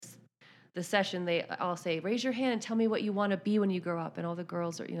the session, they all say, raise your hand and tell me what you want to be when you grow up. And all the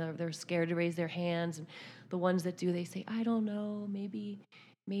girls are, they're scared to raise their hands. And the ones that do, they say, I don't know, maybe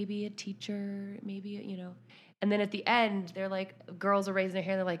a teacher, maybe. And then at the end, they're like, girls are raising their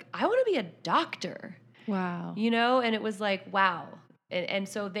hand. They're like, I want to be a doctor. Wow. And it was like, wow. And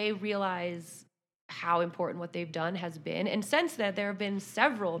so they realize how important what they've done has been. And since that, there have been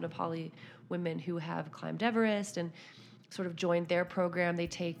several Nepali women who have climbed Everest and sort of joined their program. They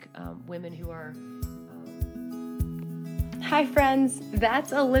take women who are... Hi, friends.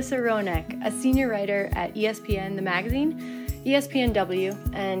 That's Alyssa Roenigk, a senior writer at ESPN, the magazine,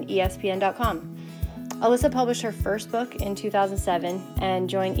 ESPNW, and ESPN.com. Alyssa published her first book in 2007 and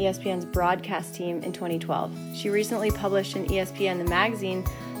joined ESPN's broadcast team in 2012. She recently published in ESPN, the magazine,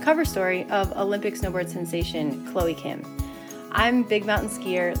 cover story of Olympic snowboard sensation Chloe Kim. I'm big mountain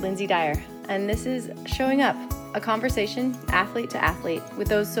skier Lindsay Dyer, and this is Showing Up, a conversation athlete to athlete with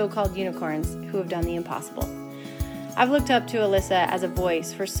those so-called unicorns who have done the impossible. I've looked up to Alyssa as a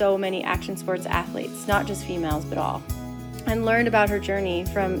voice for so many action sports athletes, not just females, but all, and learned about her journey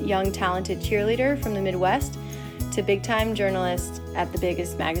from young, talented cheerleader from the Midwest to big-time journalist at the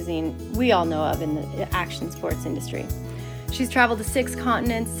biggest magazine we all know of in the action sports industry. She's traveled to 6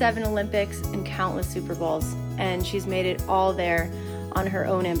 continents, 7 Olympics, and countless Super Bowls, and she's made it all there on her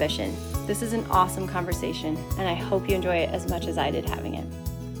own ambition. This is an awesome conversation, and I hope you enjoy it as much as I did having it.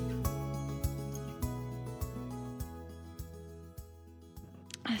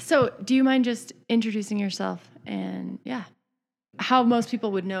 So, do you mind just introducing yourself and, how most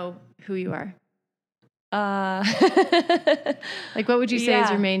people would know who you are? Like, what would you say is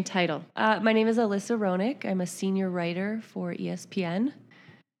your main title? My name is Alyssa Roenigk. I'm a senior writer for ESPN,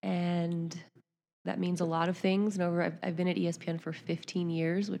 and that means a lot of things. And I've been at ESPN for 15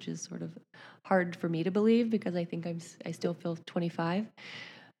 years, which is sort of hard for me to believe because I think I still feel 25.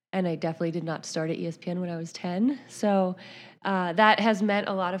 And I definitely did not start at ESPN when I was 10. So that has meant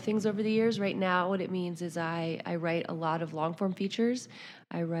a lot of things over the years. Right now, what it means is I write a lot of long-form features.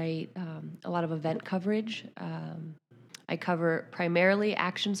 I write a lot of event coverage. I cover primarily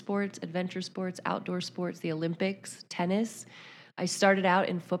action sports, adventure sports, outdoor sports, the Olympics, tennis. I started out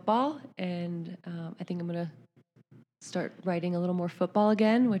in football, and I think I'm going to start writing a little more football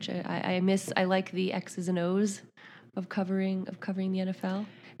again, which I miss. I like the X's and O's of covering the NFL.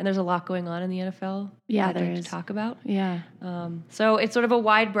 And there's a lot going on in the NFL. Yeah, there is to talk about. Yeah. So it's sort of a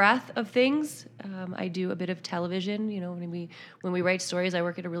wide breadth of things. I do a bit of television. When we write stories, I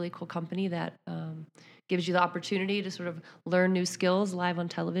work at a really cool company that gives you the opportunity to sort of learn new skills live on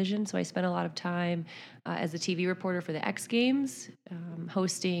television. So I spent a lot of time as a TV reporter for the X Games,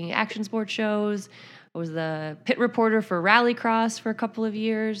 hosting action sports shows. I was the pit reporter for Rallycross for a couple of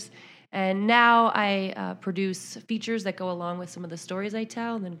years. And now I produce features that go along with some of the stories I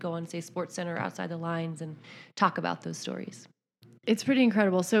tell, and then go on, say, SportsCenter or Outside the Lines and talk about those stories. It's pretty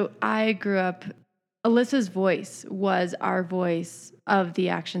incredible. So I grew up, Alyssa's voice was our voice of the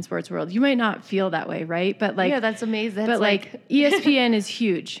action sports world. You might not feel that way, right? But yeah, that's amazing. But ESPN is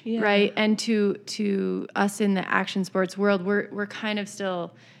huge, right? And to us in the action sports world, we're kind of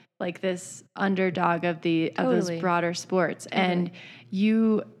still like this underdog of those broader sports, and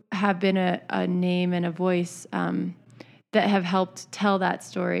you have been a name and a voice that have helped tell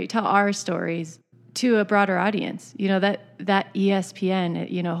our stories to a broader audience. That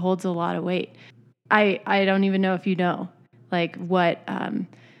ESPN, holds a lot of weight. I don't even know if you know, like what,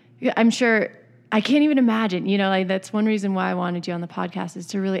 I'm sure, I can't even imagine, that's one reason why I wanted you on the podcast is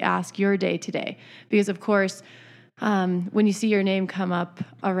to really ask your day today. Because of course, when you see your name come up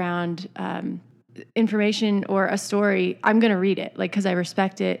around, information or a story, I'm going to read it, because I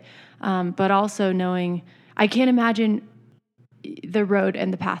respect it. But also knowing, I can't imagine the road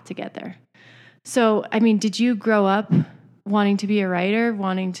and the path to get there. So, did you grow up wanting to be a writer,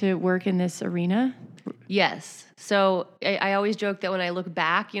 wanting to work in this arena? Yes. So I always joke that when I look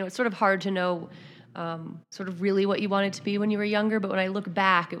back, it's sort of hard to know sort of really what you wanted to be when you were younger. But when I look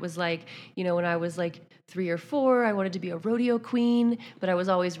back, it was like, when I was like 3 or 4, I wanted to be a rodeo queen, but I was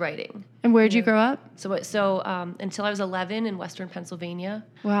always writing. And where did you grow up? So until I was 11 in Western Pennsylvania.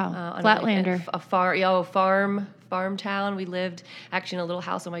 Wow. Flatlander. A farm town. We lived actually in a little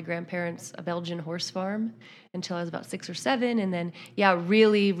house on my grandparents' a Belgian horse farm until I was about 6 or 7. And then,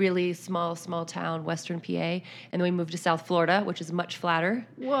 really, really small town, Western PA. And then we moved to South Florida, which is much flatter.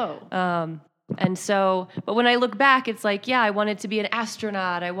 Whoa. And so, but when I look back, it's like, I wanted to be an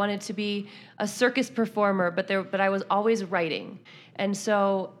astronaut. I wanted to be a circus performer, but I was always writing. And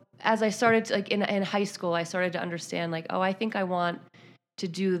so as I started to, in high school, I started to understand I think I want to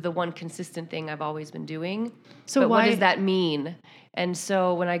do the one consistent thing I've always been doing. So but why what does that mean? And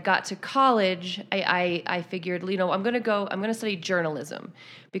so when I got to college, I figured, I'm going to study journalism,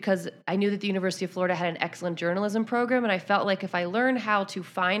 because I knew that the University of Florida had an excellent journalism program. And I felt like if I learn how to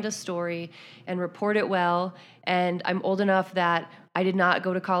find a story and report it well, and I'm old enough that I did not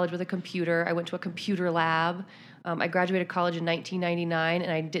go to college with a computer. I went to a computer lab. I graduated college in 1999,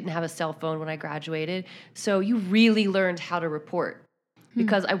 and I didn't have a cell phone when I graduated. So you really learned how to report,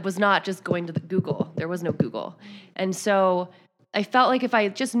 because I was not just going to the Google. There was no Google. And so I felt like if I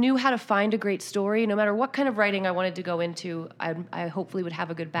just knew how to find a great story, no matter what kind of writing I wanted to go into, I hopefully would have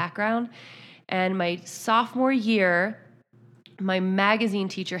a good background. And my sophomore year, my magazine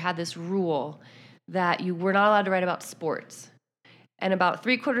teacher had this rule that you were not allowed to write about sports. And about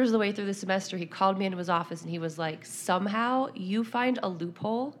 3/4 of the way through the semester, he called me into his office and he was like, somehow you find a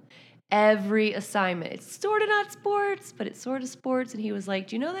loophole every assignment. It's sort of not sports, but it's sort of sports. And he was like,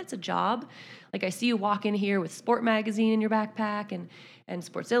 do you know that's a job? Like, I see you walk in here with Sport Magazine in your backpack and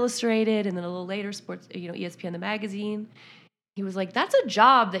Sports Illustrated, and then a little later Sports, ESPN, the magazine. He was like, that's a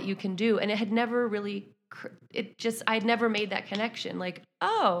job that you can do. And it had never really, I'd never made that connection. Like,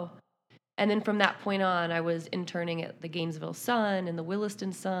 oh. And then from that point on, I was interning at the Gainesville Sun and the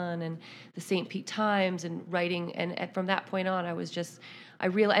Williston Sun and the St. Pete Times and writing. And from that point on,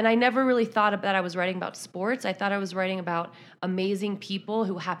 and I never really thought that I was writing about sports. I thought I was writing about amazing people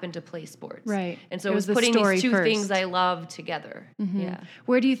who happened to play sports. Right. And so it was putting these two things I love together. Mm-hmm. Yeah.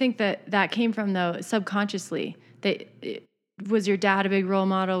 Where do you think that came from, though, subconsciously? Was your dad a big role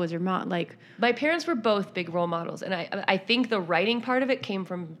model? Was your mom like? My parents were both big role models, and I think the writing part of it came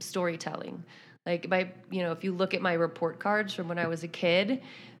from storytelling. Like if you look at my report cards from when I was a kid,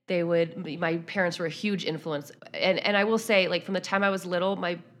 my parents were a huge influence. And I will say, like, from the time I was little,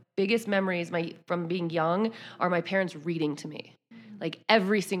 my biggest memories from being young are my parents reading to me. Like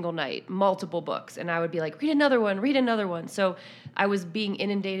every single night, multiple books. And I would be like, read another one. So I was being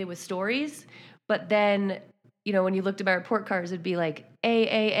inundated with stories. But then, when you looked at my report cards, it'd be like,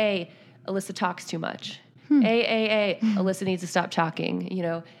 A, Alyssa talks too much. A, Alyssa needs to stop talking.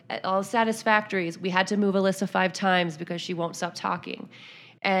 At all Satisfactories, we had to move Alyssa 5 times because she won't stop talking.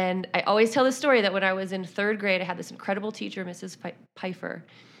 And I always tell the story that when I was in 3rd grade, I had this incredible teacher, Mrs. Pfeiffer,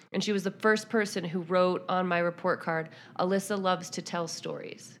 and she was the first person who wrote on my report card, Alyssa loves to tell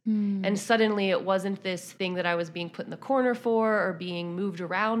stories. And suddenly it wasn't this thing that I was being put in the corner for or being moved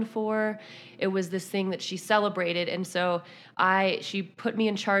around for. It was this thing that she celebrated. And so she put me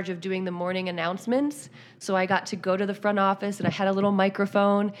in charge of doing the morning announcements. So I got to go to the front office, and I had a little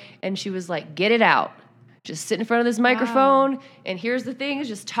microphone, and she was like, get it out. Just sit in front of this microphone, and here's the things,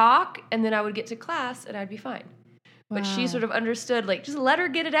 just talk, and then I would get to class, and I'd be fine. But she sort of understood, like, just let her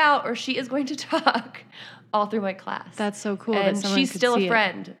get it out, or she is going to talk all through my class. That's so cool. And that someone she's could still see a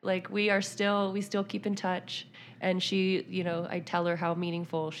friend. It. Like, we still keep in touch. And she, I tell her how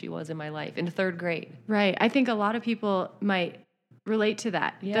meaningful she was in my life in 3rd grade. Right. I think a lot of people might relate to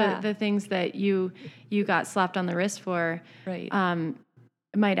that. Yeah. The things that you got slapped on the wrist for. Right.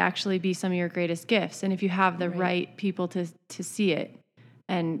 Might actually be some of your greatest gifts. And if you have the right people to see it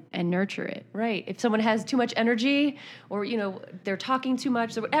and nurture it. Right. If someone has too much energy or, they're talking too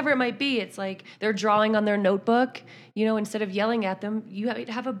much or whatever it might be, it's like they're drawing on their notebook, instead of yelling at them, you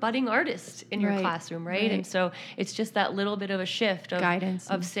have a budding artist in your classroom, right? And so it's just that little bit of a shift of guidance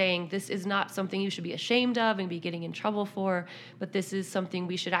of saying this is not something you should be ashamed of and be getting in trouble for, but this is something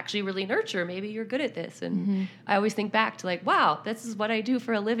we should actually really nurture. Maybe you're good at this. And I always think back to like, wow, this is what I do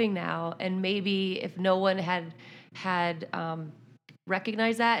for a living now. And maybe if no one had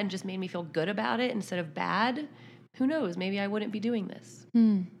recognized that and just made me feel good about it instead of bad, who knows? Maybe I wouldn't be doing this.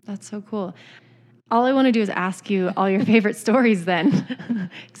 That's so cool. All I want to do is ask you all your favorite stories then.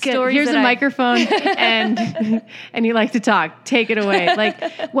 Here's a microphone and you like to talk. Take it away.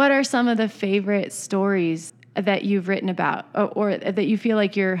 Like, what are some of the favorite stories that you've written about or that you feel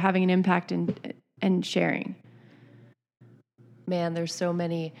like you're having an impact in sharing? Man, there's so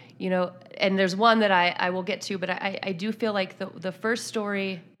many, and there's one that I will get to, but I do feel like the first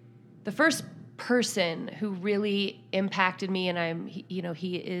story, the first person who really impacted me, and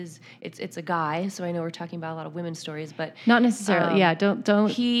it's a guy, so I know we're talking about a lot of women's stories, but not necessarily. Don't.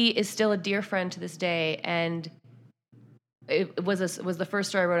 He is still a dear friend to this day, and it was the first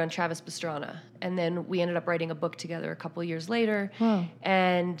story I wrote on Travis Pastrana, and then we ended up writing a book together a couple years later. Wow.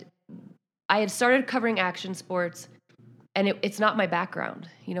 And I had started covering action sports. And it's not my background.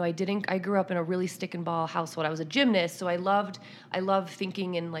 I grew up in a really stick and ball household. I was a gymnast, so I loved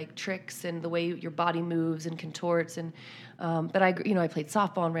thinking in like tricks and the way your body moves and contorts. And but I played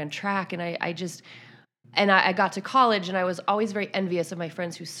softball and ran track, and And I got to college, and I was always very envious of my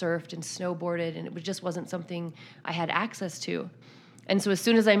friends who surfed and snowboarded, and it just wasn't something I had access to. And so as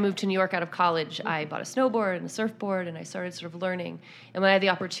soon as I moved to New York out of college, I bought a snowboard and a surfboard, and I started sort of learning. And when I had the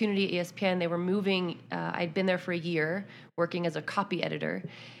opportunity at ESPN, they were moving. I'd been there for a year working as a copy editor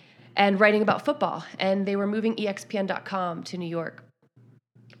and writing about football. And they were moving ESPN.com to New York.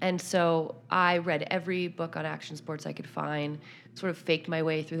 And so I read every book on action sports I could find, sort of faked my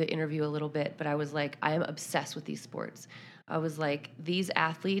way through the interview a little bit, but I was like, I am obsessed with these sports. I was like, these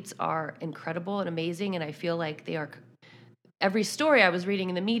athletes are incredible and amazing, and I feel like they are... Every story I was reading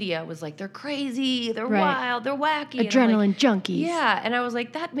in the media was like, they're crazy, they're wild, they're wacky. Adrenaline junkies. Yeah, and I was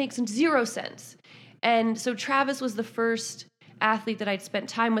like, that makes zero sense. And so Travis was the first athlete that I'd spent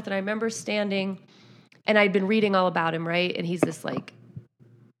time with, and I remember standing, and I'd been reading all about him, right? And he's this like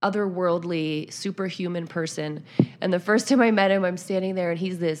otherworldly, superhuman person. And the first time I met him, I'm standing there, and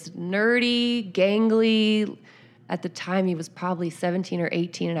he's this nerdy, gangly... At the time, he was probably 17 or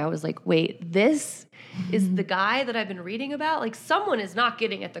 18, and I was like, wait, this is the guy that I've been reading about? Like, someone is not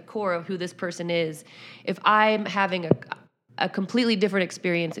getting at the core of who this person is if I'm having a completely different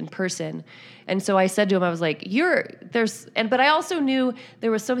experience in person. And so I said to him, I was like, but I also knew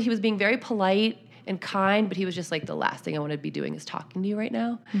there was he was being very polite and kind, but he was just like, the last thing I want to be doing is talking to you right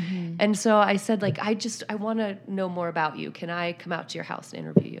now. Mm-hmm. And so I said, like, I want to know more about you. Can I come out to your house and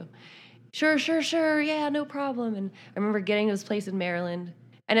interview you? Sure. Yeah, no problem. And I remember getting to this place in Maryland.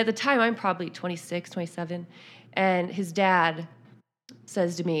 And at the time, I'm probably 26, 27. And his dad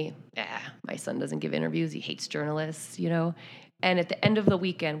says to me, my son doesn't give interviews. He hates journalists, you know. And at the end of the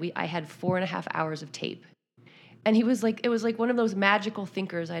weekend, I had 4.5 hours of tape. And he was like, it was like one of those magical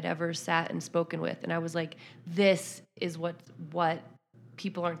thinkers I'd ever sat and spoken with. And I was like, this is what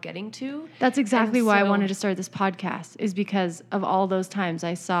people aren't getting to. That's exactly why I wanted to start this podcast, is because of all those times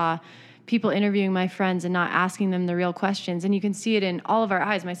I saw people interviewing my friends and not asking them the real questions. And you can see it in all of our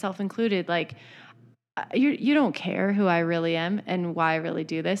eyes, myself included. Like, you don't care who I really am and why I really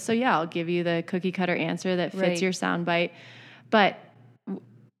do this. So yeah, I'll give you the cookie cutter answer that fits your soundbite. But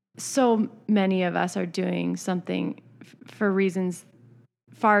so many of us are doing something for reasons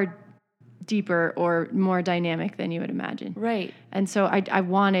far deeper or more dynamic than you would imagine. Right. And so I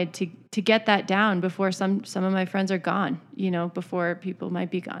wanted to get that down before some of my friends are gone, you know, before people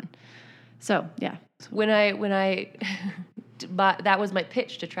might be gone. So, yeah. When I that was my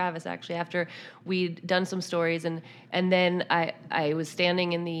pitch to Travis, actually, after we'd done some stories, and then I was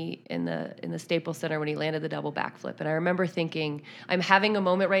standing in the Staples Center when he landed the double backflip, and I remember thinking, I'm having a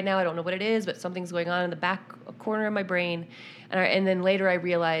moment right now. I don't know what it is, but something's going on in the back corner of my brain, and then later I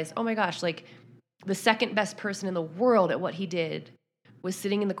realized, oh my gosh, like the second best person in the world at what he did was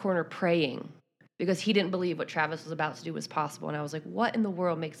sitting in the corner praying, because he didn't believe what Travis was about to do was possible. And I was like, what in the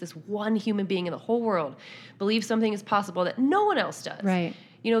world makes this one human being in the whole world believe something is possible that no one else does? Right.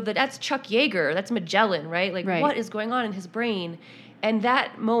 You know, that's Chuck Yeager, that's Magellan, right? Like, what is going on in his brain? And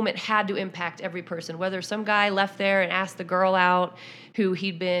that moment had to impact every person, whether some guy left there and asked the girl out who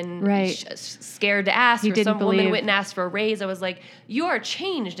he'd been scared to ask, or some woman went and asked for a raise. I was like, you are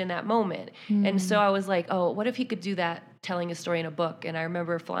changed in that moment. Mm. And so I was like, oh, what if he could do that telling a story in a book? And I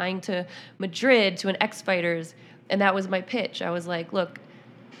remember flying to Madrid to an X-Fighters, and that was my pitch. I was like, look,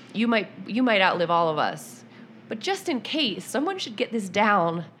 you might outlive all of us, but just in case, someone should get this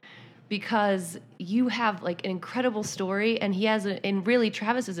down, because you have like an incredible story, and and really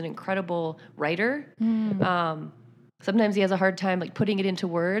Travis is an incredible writer. Mm. Sometimes he has a hard time like putting it into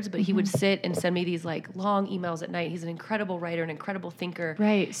words, but he would sit and send me these like long emails at night. He's an incredible writer, an incredible thinker.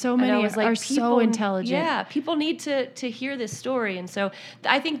 Right. So many are so intelligent. Yeah. People need to hear this story. And so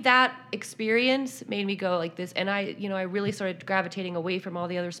I think that experience made me go like this. And I really started gravitating away from all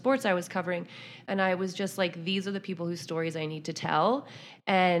the other sports I was covering. And I was just like, these are the people whose stories I need to tell.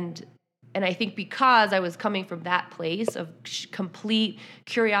 And I think because I was coming from that place of complete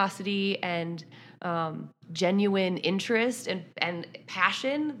curiosity and genuine interest and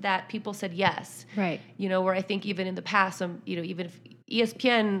passion, that people said yes. Right. You know, where I think even in the past, even if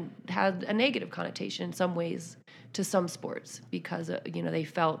ESPN had a negative connotation in some ways to some sports, because, they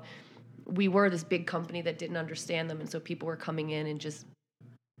felt we were this big company that didn't understand them. And so people were coming in and just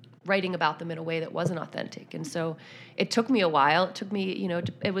writing about them in a way that wasn't authentic. And so it took me a while. It took me,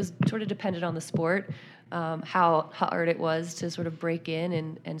 it was sort of dependent on the sport, how hard it was to sort of break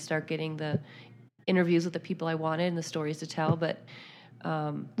in and start getting the interviews with the people I wanted and the stories to tell. But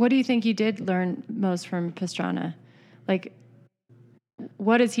what do you think you did learn most from Pastrana? Like,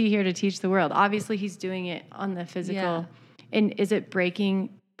 what is he here to teach the world? Obviously, he's doing it on the physical. Yeah. And is it breaking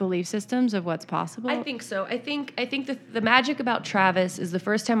belief systems of what's possible? I think so. I think the magic about Travis is the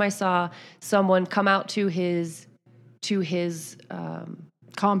first time I saw someone come out to his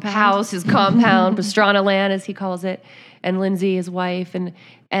Compound. house, his compound, Pastrana land as he calls it, and Lindsay, his wife,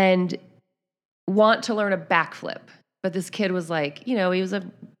 and want to learn a backflip. But this kid was like, he was a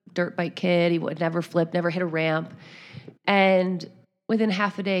dirt bike kid. He would never flip, never hit a ramp. And within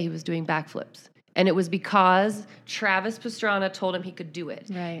half a day, he was doing backflips. And it was because Travis Pastrana told him he could do it.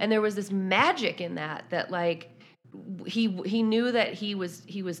 Right. And there was this magic in that like he knew that he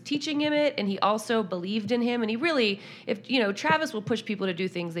was teaching him it, and he also believed in him. And he really, Travis will push people to do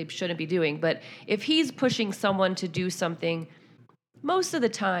things they shouldn't be doing, but if he's pushing someone to do something, most of the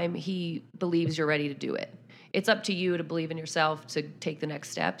time he believes you're ready to do it. It's up to you to believe in yourself to take the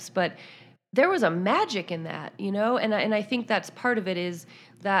next steps. But there was a magic in that, and I think that's part of it is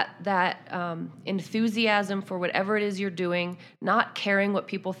that enthusiasm for whatever it is you're doing, not caring what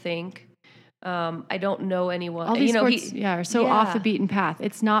people think. I don't know anyone. All these sports, are so off the beaten path.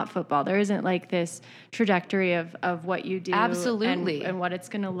 It's not football. There isn't like this trajectory of what you do, absolutely, and what it's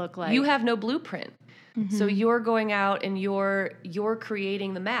going to look like. You have no blueprint, so you're going out and you're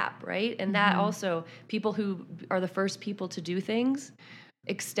creating the map, right? And that also, people who are the first people to do things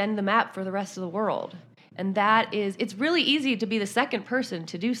extend the map for the rest of the world. And it's really easy to be the second person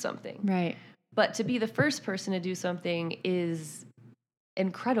to do something. Right. But to be the first person to do something is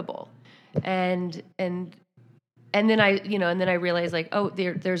incredible. And then I realized like, oh,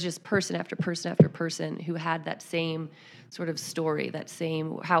 there's just person after person after person who had that same sort of story, that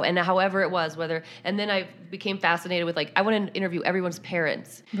same however it was, and then I became fascinated with like, I want to interview everyone's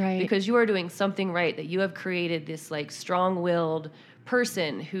parents. Right. Because you are doing something right, that you have created this like strong-willed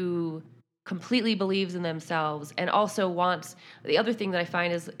person who completely believes in themselves and also wants. The other thing that I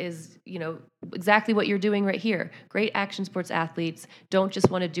find is exactly what you're doing right here. Great action sports athletes don't just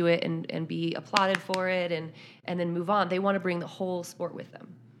want to do it and be applauded for it and then move on. They want to bring the whole sport with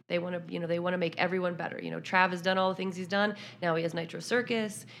them. They want to make everyone better. Trav has done all the things he's done. Now he has Nitro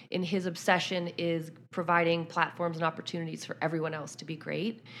Circus, and his obsession is providing platforms and opportunities for everyone else to be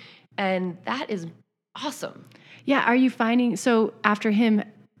great. And that is awesome. Yeah. Are you finding, so after him,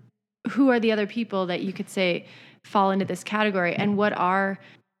 who are the other people that you could say fall into this category, and what are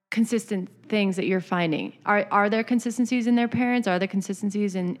consistent things that you're finding? Are there consistencies in their parents? Are there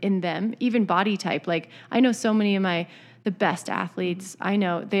consistencies in them? Even body type. Like, I know so many of the best athletes, I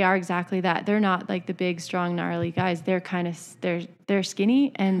know they are exactly that. They're not like the big, strong, gnarly guys. They're kind of, they're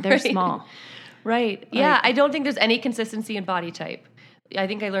skinny and they're small. Right. Yeah. I don't think there's any consistency in body type. I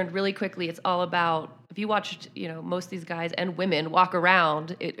think I learned really quickly it's all about, if you watched, most of these guys and women walk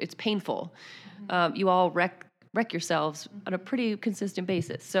around, it's painful. You all wreck yourselves on a pretty consistent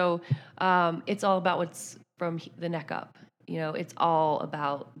basis. So it's all about what's from the neck up. It's all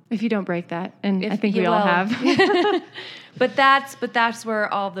about. If you don't break that, and I think we all have. But that's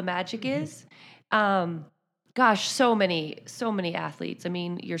where all the magic is. Gosh, so many athletes. I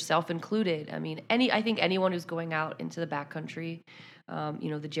mean, yourself included. I mean, I think anyone who's going out into the backcountry,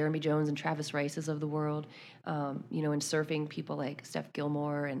 the Jeremy Jones and Travis Rices of the world, and surfing, people like Steph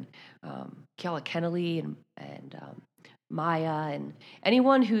Gilmore and Kiala Kennelly and Maya, and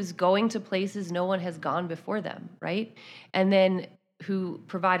anyone who's going to places no one has gone before them, right? And then who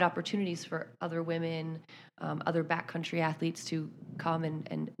provide opportunities for other women, other backcountry athletes to come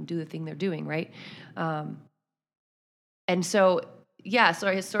and do the thing they're doing, right? And so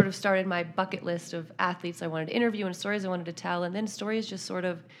I sort of started my bucket list of athletes I wanted to interview and stories I wanted to tell, and then stories just sort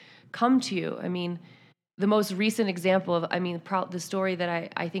of come to you. I mean, the most recent example of, the story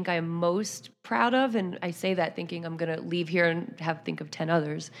that I think I am most proud of, and I say that thinking I'm going to leave here and think of 10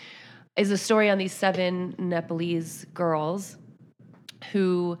 others, is a story on these 7 Nepalese girls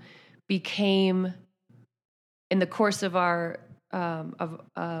who became, in the course of our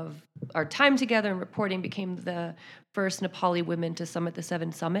time together and reporting, became the first Nepali women to summit the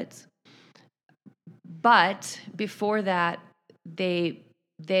 7 summits. But before that, they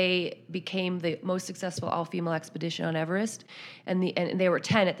became the most successful all-female expedition on Everest, and they were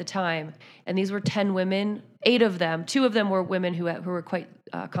 10 at the time. And these were 10 women. 8 of them, 2 of them were women who were quite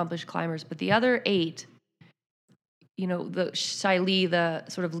accomplished climbers, but the other 8. The Shaili, the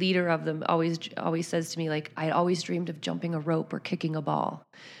sort of leader of them, always says to me, like, I had always dreamed of jumping a rope or kicking a ball.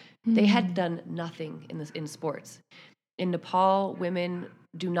 Mm-hmm. They had done nothing in sports. In Nepal, women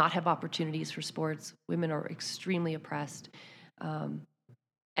do not have opportunities for sports. Women are extremely oppressed.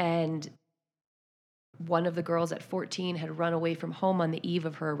 And one of the girls at 14 had run away from home on the eve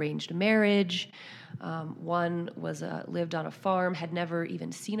of her arranged marriage. One was lived on a farm, had never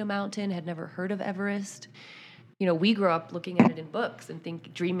even seen a mountain, had never heard of Everest. we grew up looking at it in books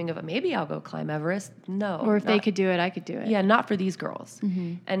and dreaming of maybe I'll go climb Everest. No. Or if they could do it, I could do it. Yeah, not for these girls.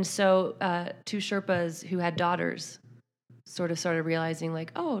 Mm-hmm. And so 2 Sherpas who had daughters sort of started realizing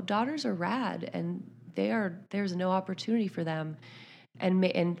like, oh, daughters are rad and there's no opportunity for them.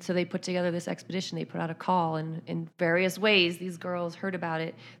 And so they put together this expedition. They put out a call, and in various ways, these girls heard about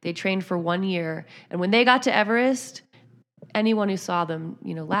it. They trained for 1 year. And when they got to Everest, anyone who saw them,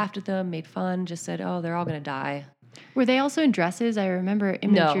 laughed at them, made fun, just said, oh, they're all going to die. Were they also in dresses? I remember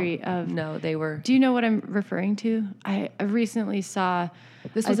imagery of... No, they were... Do you know what I'm referring to? I recently saw...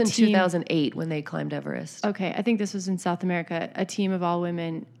 This was in 2008 when they climbed Everest. Okay, I think this was in South America. A team of all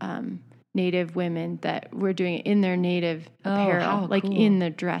women, Native women that were doing it in their native apparel, like cool. In the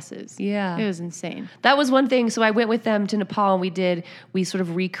dresses. Yeah. It was insane. That was one thing. So I went with them to Nepal, and we sort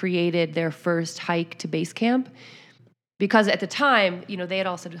of recreated their first hike to base camp. Because at the time, they had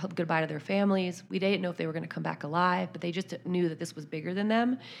all said goodbye to their families. We didn't know if they were going to come back alive, but they just knew that this was bigger than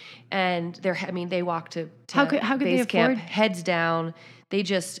them. And they walked to how could base they camp, afford? Heads down.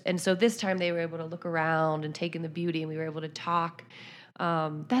 And so this time they were able to look around and take in the beauty, and we were able to talk.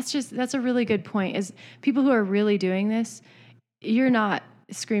 That's a really good point. Is people who are really doing this, you're not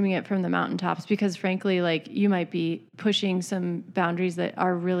screaming it from the mountaintops because frankly, like you might be pushing some boundaries that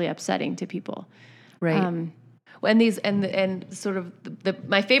are really upsetting to people. Right. And sort of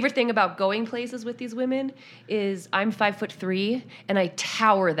my favorite thing about going places with these women is I'm 5'3" and I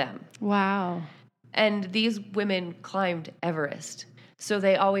tower them. Wow. And these women climbed Everest. So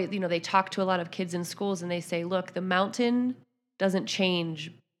they always, they talk to a lot of kids in schools and they say, look, the mountain doesn't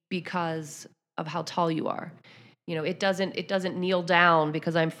change because of how tall you are. It doesn't kneel down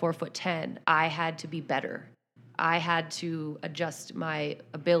because I'm 4'10". I had to be better. I had to adjust my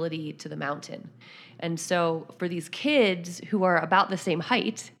ability to the mountain. And so for these kids who are about the same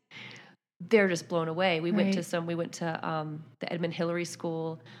height, they're just blown away. We went to the Edmund Hillary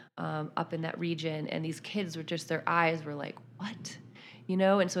School up in that region, and these kids were just, their eyes were like, what?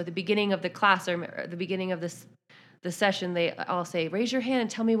 And so at the beginning of the class, or at the beginning of the session, they all say, raise your hand and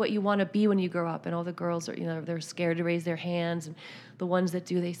tell me what you want to be when you grow up. And all the girls are, they're scared to raise their hands. And the ones that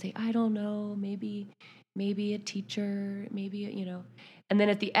do, they say, I don't know, maybe a teacher, maybe, And then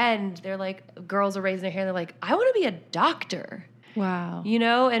at the end, they're like, girls are raising their hand. They're like, I want to be a doctor. Wow.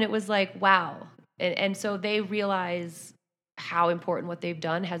 And it was like, wow. And so they realize how important what they've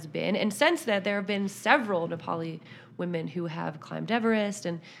done has been. And since that, there have been several Nepali women who have climbed Everest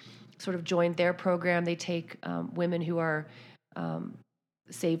and sort of joined their program. They take women who are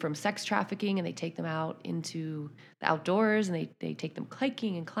saved from sex trafficking, and they take them out into the outdoors, and they take them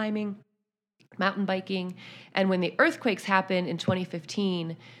hiking and climbing, mountain biking. And when the earthquakes happened in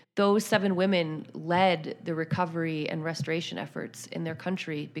 2015, those 7 women led the recovery and restoration efforts in their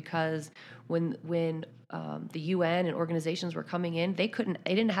country, because when the UN and organizations were coming in, they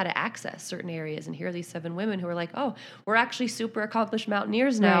didn't know how to access certain areas. And here are these 7 women who are like, oh, we're actually super accomplished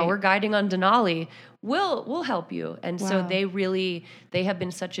mountaineers now. Right. We're guiding on Denali. We'll help you. And so they have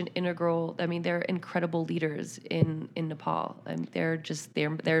been such an integral, they're incredible leaders in Nepal. And they're just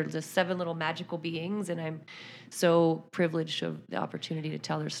 7 little magical beings. And I'm so privileged of the opportunity to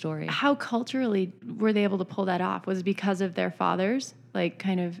tell their story. How culturally were they able to pull that off? Was it because of their fathers? Like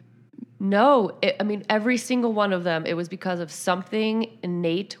kind of... No, every single one of them, it was because of something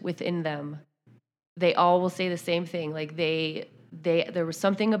innate within them. They all will say the same thing. Like there was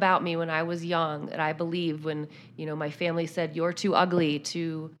something about me when I was young that I believed when, my family said, you're too ugly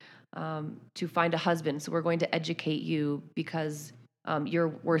to find a husband. So we're going to educate you because you're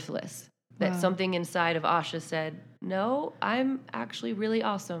worthless. That something inside of Asha said, no, I'm actually really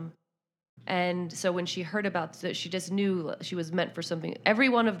awesome. And so when she heard about that, she just knew she was meant for something. Every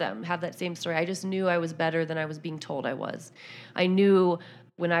one of them have that same story. I just knew I was better than I was being told I was. I knew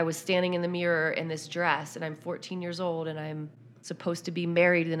when I was standing in the mirror in this dress, and I'm 14 years old, and I'm supposed to be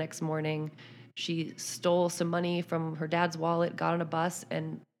married the next morning. She stole some money from her dad's wallet, got on a bus,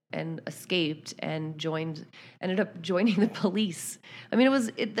 and escaped and ended up joining the police.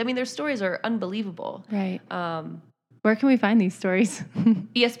 Their stories are unbelievable. Right. Where can we find these stories?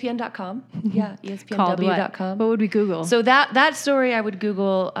 ESPN.com. Yeah, ESPNW.com. What would we Google? So that story I would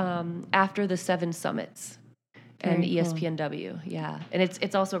Google after the 7 summits and ESPNW. Cool. Yeah, and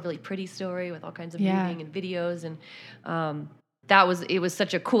it's also a really pretty story with all kinds of moving and videos, and it was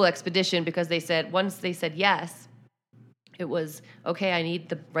such a cool expedition because once they said yes, it was, okay, I need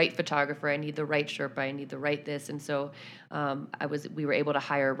the right photographer, I need the right Sherpa, I need the right this. And so we were able to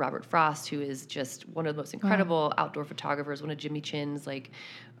hire Robert Frost, who is just one of the most incredible outdoor photographers, one of Jimmy Chin's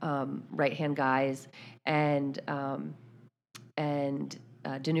right-hand guys. And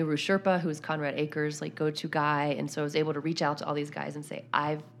Danuru Sherpa, who's Conrad Akers' like go-to guy. And so I was able to reach out to all these guys and say,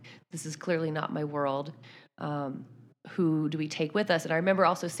 this is clearly not my world. Who do we take with us? And I remember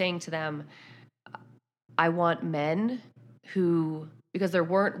also saying to them, I want men who, because there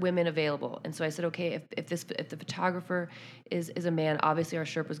weren't women available. And so I said, okay, if the photographer is a man, obviously our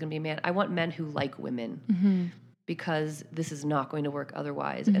Sherpa is going to be a man. I want men who like women because this is not going to work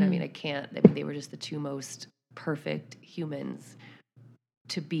otherwise. And I mean, they were just the two most perfect humans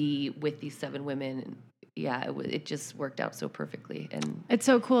to be with these 7 women. And yeah, it just worked out so perfectly. And it's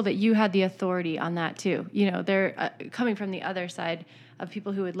so cool that you had the authority on that too. You know, they're coming from the other side of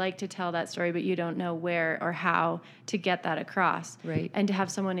people who would like to tell that story, but you don't know where or how to get that across. Right. And to have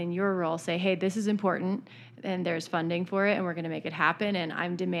someone in your role say, hey, this is important and there's funding for it and we're going to make it happen. And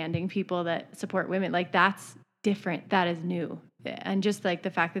I'm demanding people that support women. Like, that's different. That is new. And just like the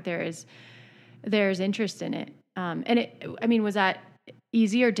fact that there's interest in it. Was that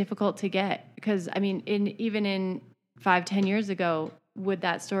easy or difficult to get? Because I mean, even in 5-10 years ago, would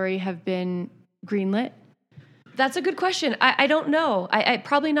that story have been greenlit? That's a good question. I don't know. I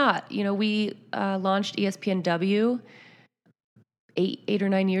probably not. You know, we launched ESPNW 8 or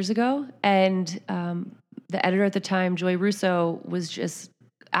 9 years ago, and the editor at the time, Joy Russo, was just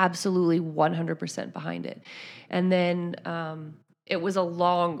absolutely 100% behind it. And then it was a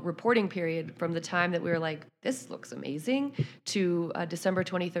long reporting period from the time that we were like, this looks amazing, to December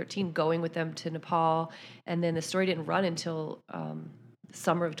 2013, going with them to Nepal. And then the story didn't run until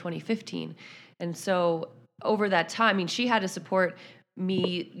summer of 2015. And so over that time, I mean, she had to support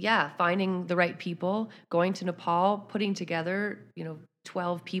me, finding the right people, going to Nepal, putting together,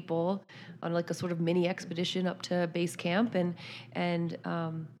 12 people on like a sort of mini expedition up to base camp. And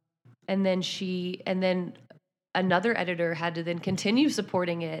then another editor had to then continue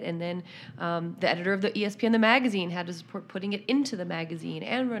supporting it. And then the editor of the ESPN, the magazine, had to support putting it into the magazine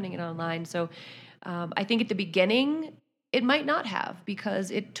and running it online. So I think at the beginning, it might not have,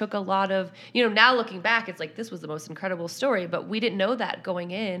 because it took a lot of, now looking back, it's like, this was the most incredible story, but we didn't know that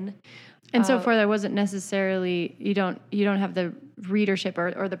going in. And so far, there wasn't necessarily, you don't have the readership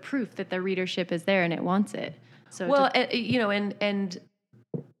or the proof that the readership is there and it wants it. So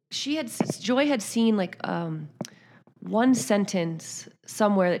Joy had seen like one sentence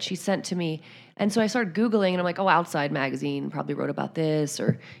somewhere that she sent to me. And so I started Googling and I'm like, oh, Outside Magazine probably wrote about this,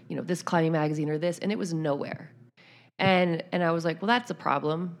 or, this climbing magazine or this, and it was nowhere. And I was like, well, that's a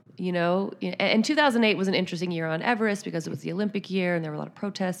problem, And 2008 was an interesting year on Everest because it was the Olympic year and there were a lot of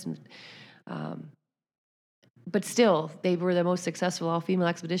protests. But still, they were the most successful all-female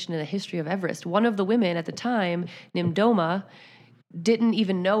expedition in the history of Everest. One of the women at the time, named Doma, didn't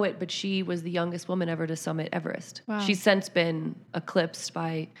even know it, but she was the youngest woman ever to summit Everest. Wow. She's since been eclipsed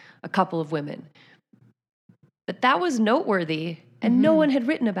by a couple of women. But that was noteworthy, and no one had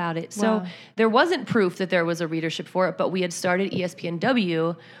written about it. So Wow. There wasn't proof that there was a readership for it, but we had started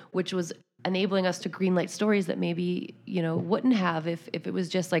ESPNW, which was enabling us to greenlight stories that maybe, wouldn't have if it was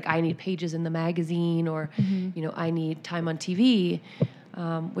just like, I need pages in the magazine, or, I need time on TV.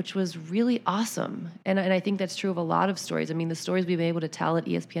 Which was really awesome. And I think that's true of a lot of stories. I mean, the stories we've been able to tell at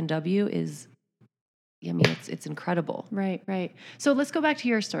ESPNW it's incredible. Right. So let's go back to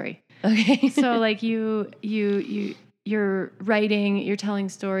your story. Okay. So like you're writing, you're telling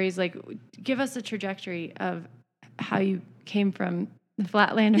stories, like give us a trajectory of how you came from the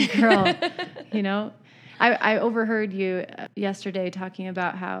Flatlander girl, I overheard you yesterday talking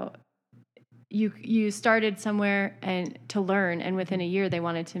about how you started somewhere and to learn, and within a year they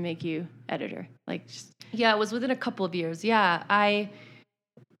wanted to make you editor. It was within a couple of years. Yeah,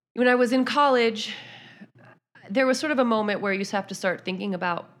 when I was in college, there was sort of a moment where you have to start thinking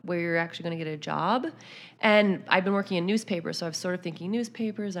about where you're actually going to get a job. And I've been working in newspapers, so I was sort of thinking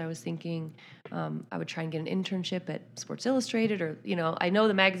newspapers. I was thinking I would try and get an internship at Sports Illustrated, or I know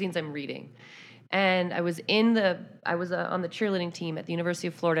the magazines I'm reading. And I was on the cheerleading team at the University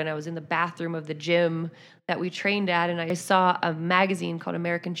of Florida, and I was in the bathroom of the gym that we trained at, and I saw a magazine called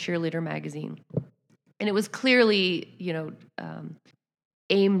American Cheerleader magazine. And it was clearly,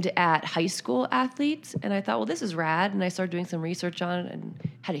 aimed at high school athletes. And I thought, well, this is rad. And I started doing some research on it and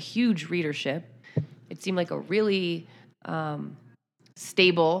had a huge readership. It seemed like a really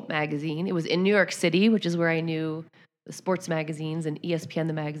stable magazine. It was in New York City, which is where I knew the sports magazines and ESPN,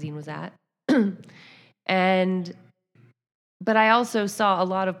 the magazine, was at. But I also saw a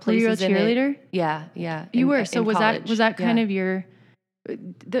lot of places. Were you a cheerleader? Yeah. You were. So was college. that kind of your?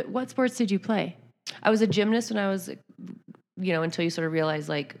 What sports did you play? I was a gymnast when I was, until you sort of realize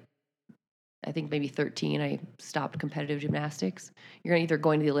like I think maybe 13, I stopped competitive gymnastics. You're either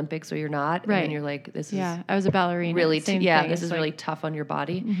going to the Olympics or you're not. Right. And then you're like, this is I was a ballerina. really, Same thing. this is like, really tough on your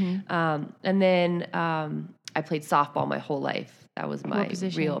body. Mm-hmm. And then I played softball my whole life. That was my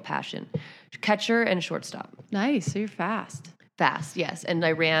real passion. Catcher and shortstop. Nice. So you're fast. Fast, yes. And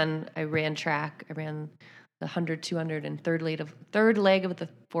I ran track. I ran the 100, 200, and third leg of the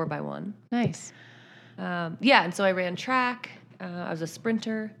 4x1. Nice. And so I ran track. I was a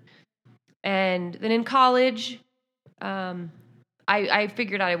sprinter. And then in college, I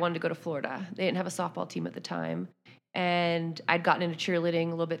figured out I wanted to go to Florida. They didn't have a softball team at the time. And I'd gotten into cheerleading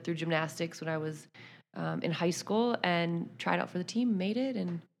a little bit through gymnastics when I was in high school and tried out for the team, made it.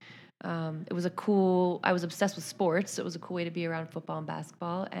 And it was I was obsessed with sports. So it was a cool way to be around football and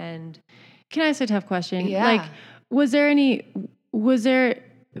basketball. And can I ask a tough question? Yeah. Like, was there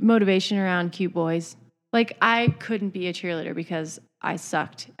motivation around cute boys? Like, I couldn't be a cheerleader because I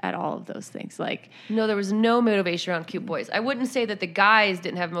sucked at all of those things. Like, no, there was no motivation around cute boys. I wouldn't say that the guys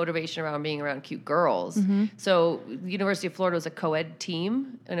didn't have motivation around being around cute girls. Mm-hmm. So University of Florida was a co-ed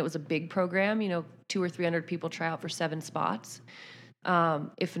team, and it was a big program. 200 or 300 people try out for 7 spots,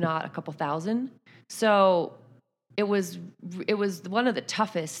 if not a couple thousand. So it was one of the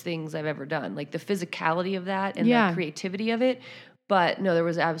toughest things I've ever done. Like the physicality of that and the creativity of it. But no, there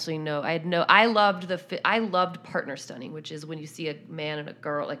was absolutely no. I loved partner stunning, which is when you see a man and a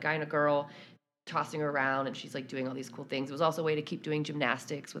girl, like guy and a girl, tossing her around, and she's like doing all these cool things. It was also a way to keep doing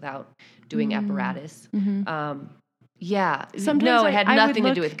gymnastics without doing apparatus. Mm-hmm. Sometimes it had nothing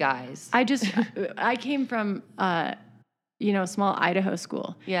to do with guys. I came from a small Idaho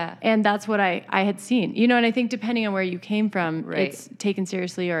school. Yeah. And that's what I had seen. And I think depending on where you came from, right. It's taken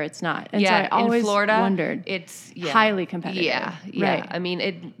seriously or it's not. And so I always in Florida, wondered. It's highly competitive. Yeah. Right. I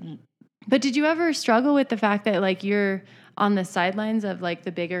mean, But did you ever struggle with the fact that like you're on the sidelines of like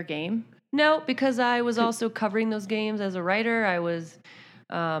the bigger game? No, because I was also covering those games as a writer. I was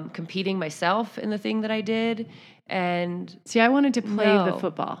competing myself in the thing that I did. And see, I wanted to play the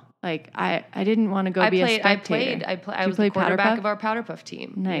football. Like I didn't want to go be a spectator. I was the quarterback of our Powder Puff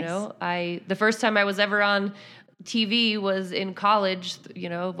team. Nice. The first time I was ever on TV was in college.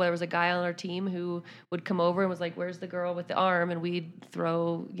 There was a guy on our team who would come over and was like, "Where's the girl with the arm?" And we'd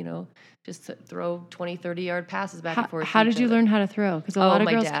throw, just throw 20, 30-yard passes back and forth. How did you learn how to throw? Because a lot of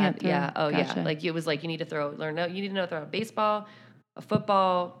girls can't throw. Yeah. Oh, gotcha. yeah. Like it was like you need to know how to throw a baseball, a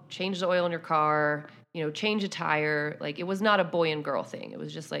football, change the oil in your car. Change a tire. Like it was not a boy and girl thing. It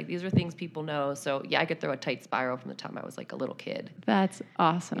was just like, these are things people know. So yeah, I could throw a tight spiral from the time I was like a little kid. That's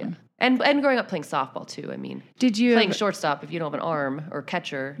awesome. Yeah. And growing up playing softball too. I mean, playing shortstop if you don't have an arm or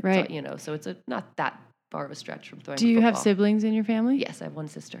catcher, right? So it's not that far of a stretch from throwing. Do you have siblings in your family? Yes, I have one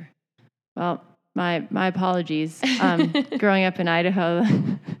sister. Well, my apologies. Growing up in Idaho,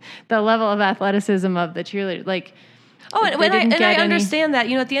 the level of athleticism of the cheerleader, like, I understand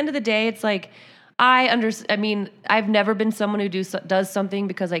that. At the end of the day, it's like, I've never been someone who does something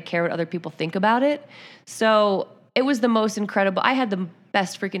because I care what other people think about it. So it was the most incredible. I had the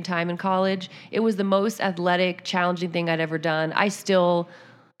best freaking time in college. It was the most athletic, challenging thing I'd ever done. I still,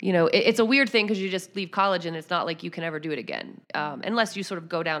 it's a weird thing because you just leave college and it's not like you can ever do it again, unless you sort of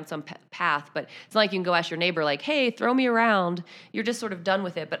go down some path. But it's not like you can go ask your neighbor, like, "Hey, throw me around." You're just sort of done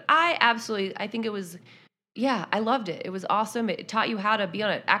with it. But I think it was. Yeah, I loved it. It was awesome. It taught you how to be on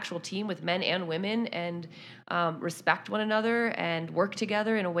an actual team with men and women and respect one another and work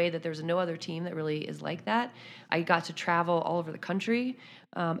together in a way that there's no other team that really is like that. I got to travel all over the country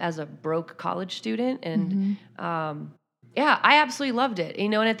as a broke college student. And I absolutely loved it.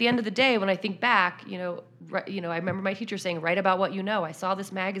 And at the end of the day, when I think back, I remember my teacher saying, "Write about what you know." I saw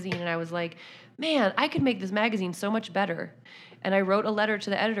this magazine and I was like, man, I could make this magazine so much better. And I wrote a letter to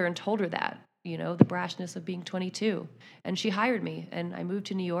the editor and told her that. The brashness of being 22. And she hired me, and I moved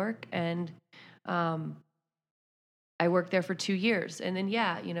to New York, and I worked there for 2 years. And then,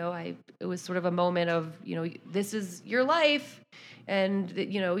 it was sort of a moment of, this is your life, and,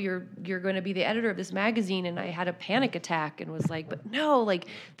 you're going to be the editor of this magazine. And I had a panic attack and was like, but no, like,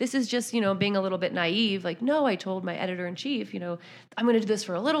 this is just, being a little bit naive. Like, no, I told my editor-in-chief, I'm going to do this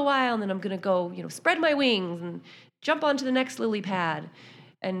for a little while, and then I'm going to go, spread my wings and jump onto the next lily pad.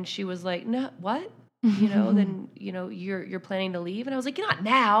 And she was like, "No, what? Then, you're planning to leave?" And I was like, "Not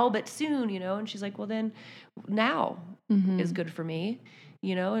now, but soon, And she's like, "Well, then now is good for me,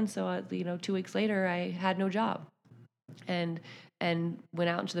 And so, 2 weeks later, I had no job and went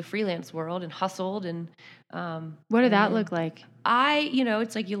out into the freelance world and hustled. And what did that look like?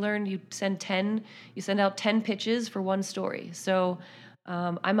 It's like you send out 10 pitches for one story. So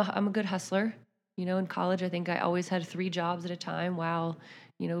I'm a good hustler. In college, I think I always had 3 jobs at a time while,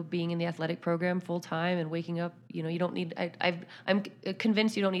 being in the athletic program full time and waking up. You don't need. I'm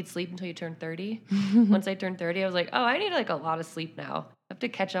convinced you don't need sleep until you turn 30. Once I turned 30, I was like, oh, I need like a lot of sleep now. I have to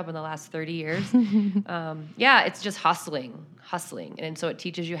catch up in the last 30 years. It's just hustling. And so it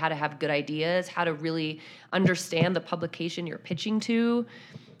teaches you how to have good ideas, how to really understand the publication you're pitching to,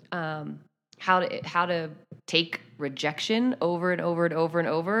 how to take rejection over and over and over and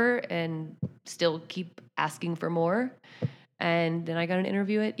over and still keep asking for more. And then I got an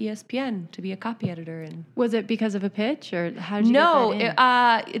interview at ESPN to be a copy editor. And was it because of a pitch, or how did you get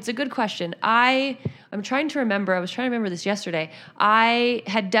that in? It's a good question. I'm trying to remember. I was trying to remember this yesterday. I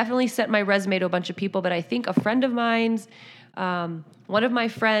had definitely sent my resume to a bunch of people, but I think a friend of mine's, one of my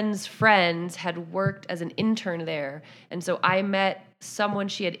friend's friends had worked as an intern there. And so I met someone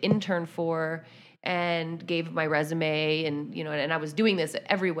she had interned for and gave my resume, and and I was doing this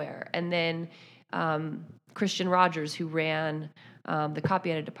everywhere. And then Christian Rogers, who ran the copy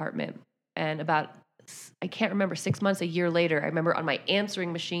edit department, and about, I can't remember, 6 months, a year later, I remember on my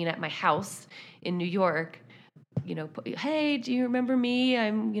answering machine at my house in New York, hey, do you remember me?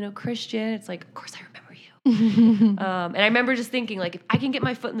 I'm Christian. It's like, of course I remember you. And I remember just thinking, like, if I can get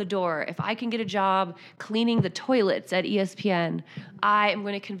my foot in the door, if I can get a job cleaning the toilets at ESPN, I am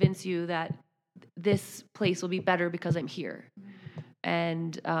going to convince you that this place will be better because I'm here.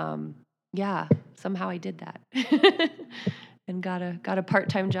 And somehow I did that. And got a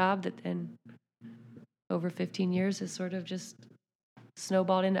part-time job that then over 15 years has sort of just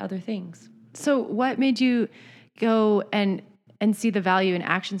snowballed into other things. So what made you go and see the value in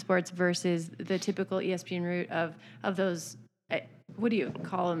action sports versus the typical ESPN route of those, what do you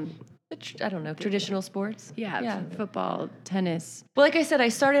call them? I don't know, traditional sports? Yeah, football, tennis. Well, like I said,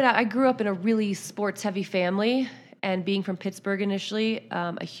 I grew up in a really sports-heavy family, and being from Pittsburgh initially,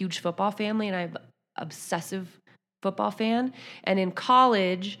 a huge football family, and I'm an obsessive football fan. And in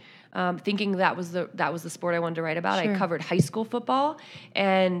college, thinking that was the sport I wanted to write about, sure. I covered high school football,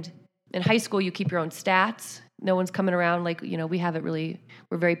 and in high school, you keep your own stats. No one's coming around like, we have it really,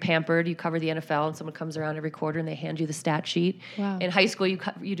 we're very pampered. You cover the NFL and someone comes around every quarter and they hand you the stat sheet. Wow. In high school,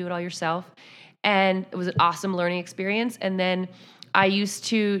 you do it all yourself. And it was an awesome learning experience. And then I used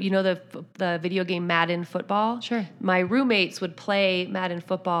to, the video game Madden football. Sure. My roommates would play Madden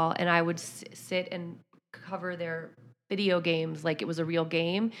football and I would sit and cover their video games like it was a real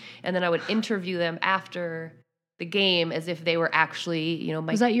game. And then I would interview them after the game as if they were actually,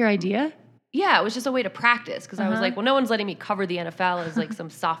 Was that your idea? Yeah, it was just a way to practice because I was like, well, no one's letting me cover the NFL as like some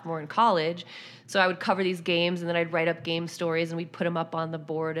sophomore in college. So I would cover these games and then I'd write up game stories and we'd put them up on the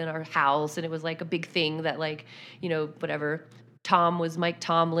board in our house. And it was like a big thing that like, whatever, Tom was Mike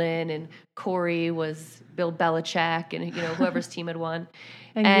Tomlin and Corey was Bill Belichick and, whoever's team had won.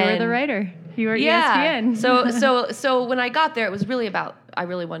 And you were the writer. You were ESPN. So when I got there, it was really about, I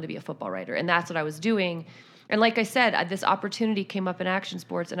really wanted to be a football writer. And that's what I was doing. And like I said, this opportunity came up in action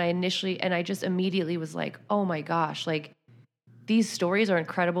sports, and I just immediately was like, oh my gosh, like these stories are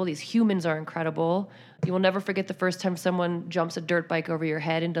incredible. These humans are incredible. You will never forget the first time someone jumps a dirt bike over your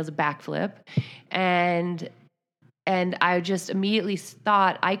head and does a backflip. And I just immediately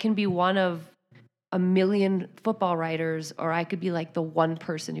thought I can be one of a million football writers, or I could be like the one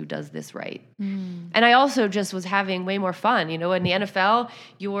person who does this right. And I also just was having way more fun. In the NFL,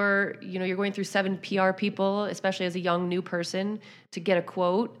 you're going through 7 PR people, especially as a young new person, to get a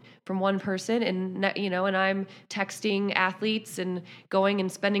quote from one person. And, and I'm texting athletes and going and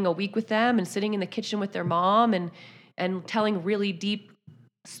spending a week with them and sitting in the kitchen with their mom and telling really deep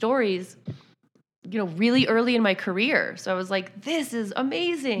stories, really early in my career. So I was like, this is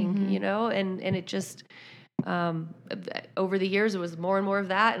amazing, and it just, over the years, it was more and more of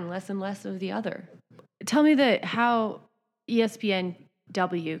that and less of the other. Tell me how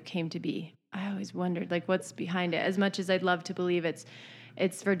ESPNW came to be. I always wondered, like, what's behind it? As much as I'd love to believe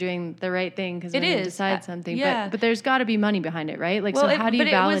it's for doing the right thing because when you decide something, but there's got to be money behind it, right? Like, so how do you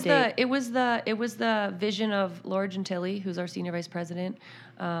validate? It was the vision of Laura Gentili, who's our senior vice president,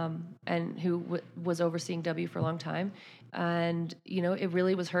 and who was overseeing W for a long time. And, it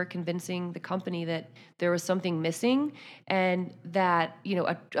really was her convincing the company that there was something missing and that,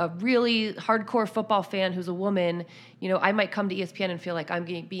 a really hardcore football fan who's a woman, I might come to ESPN and feel like I'm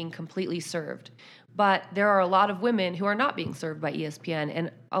being completely served. But there are a lot of women who are not being served by ESPN,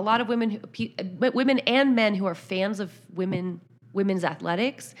 and a lot of women and men who are fans of women's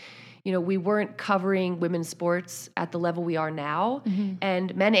athletics. we weren't covering women's sports at the level we are now,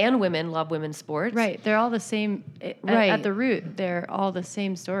 and men and women love women's sports. Right. They're all the same. Right. At the root, they're all the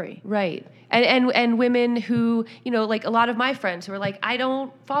same story. Right. And women who, like a lot of my friends who are like, I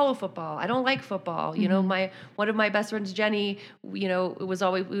don't follow football. I don't like football. One of my best friends, Jenny, it was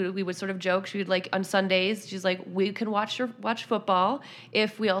always, we would sort of joke. She would like on Sundays, she's like, we can watch football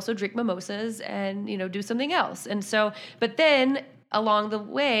if we also drink mimosas and, do something else. And so, but then along the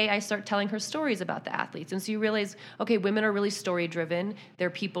way, I start telling her stories about the athletes. And so you realize, okay, women are really story-driven. They're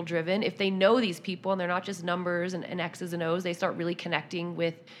people-driven. If they know these people and they're not just numbers and X's and O's, they start really connecting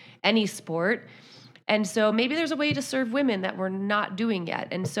with any sport. And so maybe there's a way to serve women that we're not doing yet.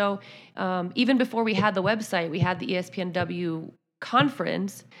 And so even before we had the website, we had the ESPNW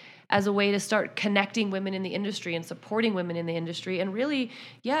conference as a way to start connecting women in the industry and supporting women in the industry. And really,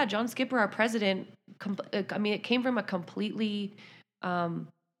 yeah, John Skipper, our president, it came from a completely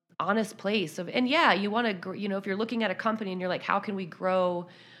honest place you want to, if you're looking at a company and you're like, how can we grow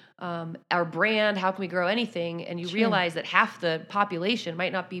our brand? How can we grow anything? And you realize that half the population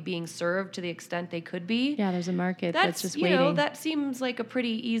might not be being served to the extent they could be. Yeah, there's a market that's just waiting. That seems like a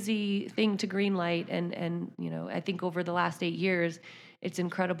pretty easy thing to greenlight. And I think over the last 8 years, it's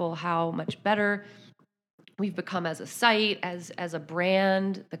incredible how much better we've become as a site, as a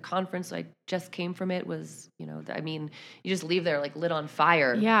brand. The conference I just came from it was, you just leave there like lit on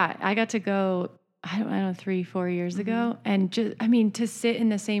fire. Yeah, I got to go, I don't know, 3-4 years ago. And just, to sit in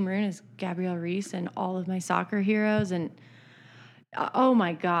the same room as Gabrielle Reese and all of my soccer heroes and, oh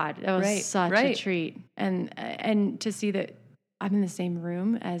my God, that was such a treat. And to see that I'm in the same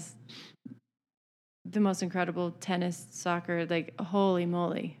room as the most incredible tennis, soccer, like holy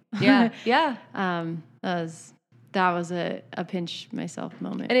moly. Yeah. Yeah. That was a pinch myself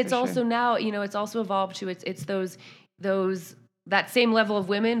moment. And it's also now, it's also evolved to it's those that same level of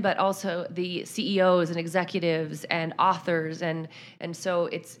women, but also the CEOs and executives and authors and so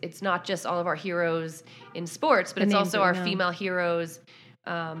it's not just all of our heroes in sports, but it's also our female heroes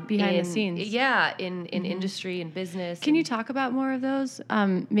behind the scenes. Yeah, in industry and business. Can you talk about more of those?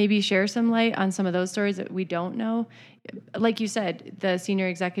 Maybe share some light on some of those stories that we don't know. Like you said, the senior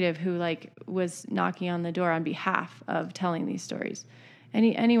executive who was knocking on the door on behalf of telling these stories.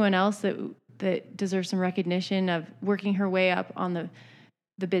 Anyone else that deserves some recognition of working her way up on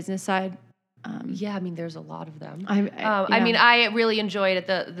the business side? There's a lot of them. I really enjoyed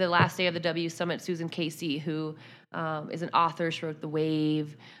at the last day of the W Summit, Susan Casey, who is an author. She wrote The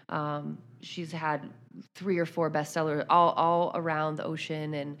Wave. She's had 3 or 4 bestsellers all around the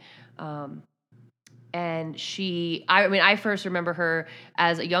ocean. And I first remember her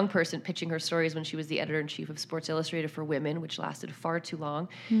as a young person pitching her stories when she was the editor-in-chief of Sports Illustrated for Women, which lasted far too long.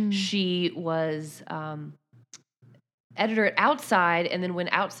 She was editor at Outside, and then when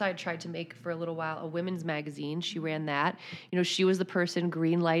Outside tried to make for a little while a women's magazine, she ran that. She was the person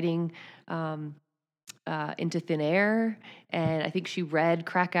green-lighting Into Thin Air, and I think she read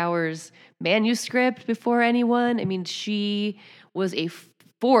Krakauer's manuscript before anyone. She was a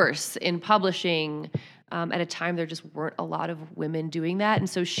force in publishing at a time there just weren't a lot of women doing that. And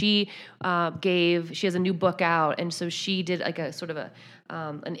so she has a new book out, and so she did like a sort of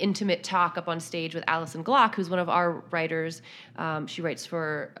an intimate talk up on stage with Alyssa Glock, who's one of our writers. She writes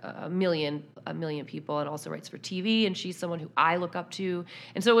for a million people and also writes for TV, and she's someone who I look up to.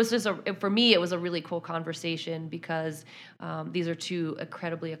 And so it was just for me, it was a really cool conversation because these are 2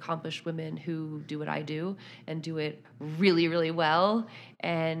 incredibly accomplished women who do what I do and do it really, really well,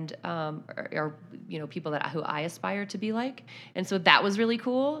 and are people who I aspire to be like. And so that was really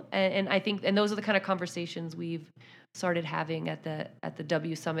cool. And I think, and those are the kind of conversations we've started having at the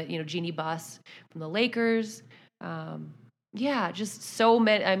W Summit. Jeannie Buss from the Lakers. Just so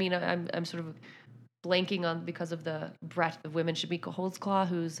many. I'm sort of blanking on because of the breadth of women. Shamika Holtzclaw,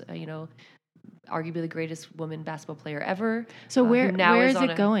 who's arguably the greatest woman basketball player ever. So where is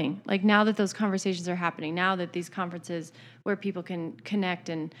it going? Like now that those conversations are happening, now that these conferences where people can connect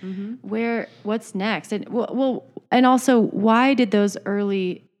and what's next? And and also why did those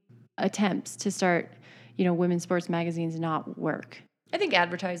early attempts to start, women's sports magazines not work? I think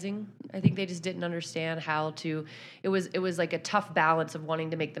advertising. I think they just didn't understand how to. It was like a tough balance of wanting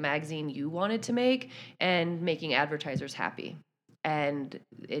to make the magazine you wanted to make and making advertisers happy. And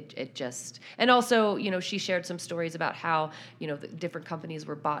it just, and also, she shared some stories about how, the different companies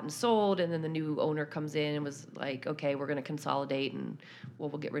were bought and sold, and then the new owner comes in and was like, okay, we're going to consolidate and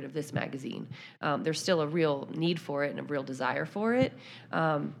we'll get rid of this magazine. There's still a real need for it and a real desire for it.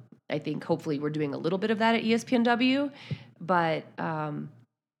 I think hopefully we're doing a little bit of that at ESPNW, but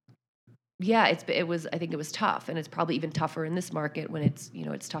I think it was tough, and it's probably even tougher in this market when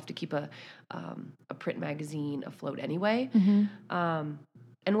it's tough to keep a print magazine afloat anyway.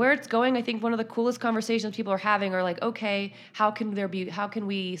 And where it's going, I think one of the coolest conversations people are having are like, okay, how can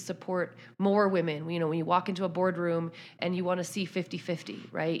we support more women? When you walk into a boardroom and you want to see 50-50,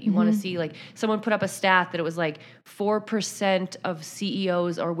 right? You want to see, like, someone put up a stat that it was like 4% of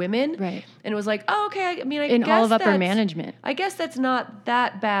CEOs are women. Right. And it was like, oh, okay. I mean, in guess all of upper management. I guess that's not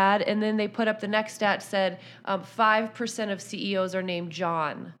that bad. And then they put up the next stat said 5% of CEOs are named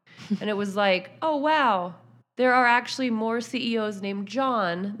John. And it was like, oh, wow. There are actually more CEOs named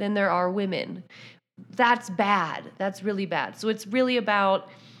John than there are women. That's bad. That's really bad. So it's really about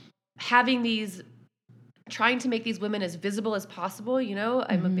trying to make these women as visible as possible.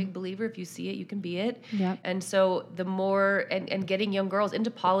 I'm a big believer, if you see it, you can be it. Yep. And so the more, and getting young girls into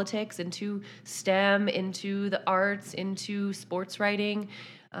politics, into STEM, into the arts, into sports writing,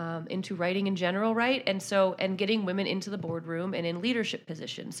 into writing in general, right? And getting women into the boardroom and in leadership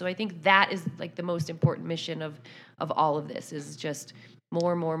positions. So I think that is like the most important mission of all of this, is just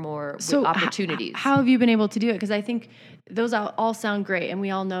more opportunities. How have you been able to do it? Because I think those all sound great, and we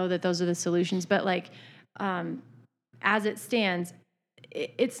all know that those are the solutions. But as it stands,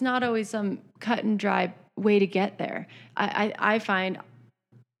 it's not always some cut and dry way to get there. I find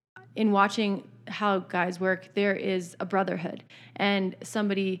in watching how guys work, there is a brotherhood, and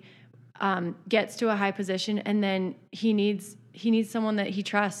somebody gets to a high position, and then he needs someone that he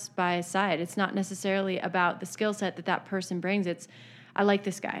trusts by his side. It's not necessarily about the skill set that person brings. It's, I like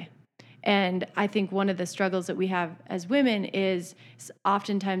this guy. And I think one of the struggles that we have as women is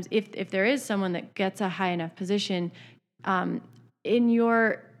oftentimes if there is someone that gets a high enough position,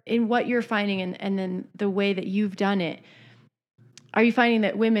 in what you're finding and then the way that you've done it, are you finding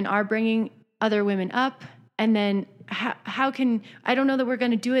that women are bringing other women up? And then how can, I don't know that we're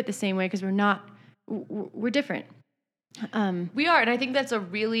going to do it the same way, because we're different. We are. And I think that's a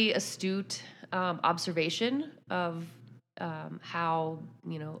really astute observation of how,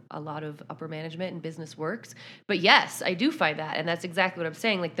 a lot of upper management and business works. But yes, I do find that. And that's exactly what I'm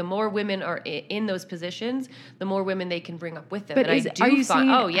saying. Like, the more women are in those positions, the more women they can bring up with them. But and are you seeing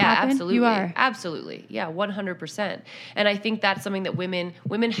it happen? Absolutely. You are. Absolutely. Yeah, 100%. And I think that's something that women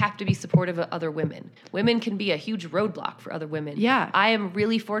have to be supportive of other women. Women can be a huge roadblock for other women. Yeah. I am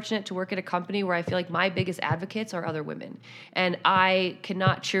really fortunate to work at a company where I feel like my biggest advocates are other women. And I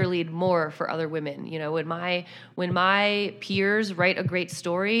cannot cheerlead more for other women. When my peers write a great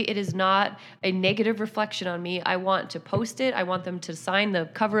story, it is not a negative reflection on me. I want to post it. I want them to sign the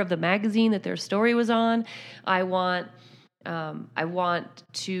cover of the magazine that their story was on. I want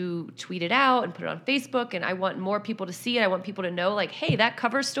to tweet it out and put it on Facebook, and I want more people to see it. I want people to know, like, hey, that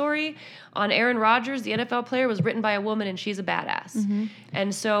cover story on Aaron Rodgers, the NFL player, was written by a woman, and she's a badass. Mm-hmm.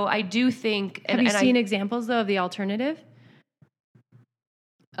 And so I do think... Have you seen examples, though, of the alternative?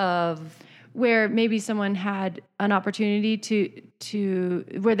 Of... where maybe someone had an opportunity to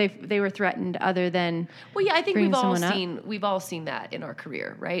where they were threatened, other than I think we've all seen that in our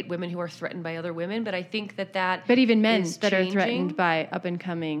career, right? Women who are threatened by other women, but I think that but even men that are threatened by up and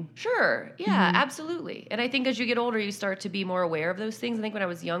coming. Sure, yeah, absolutely. And I think as you get older, you start to be more aware of those things. I think when I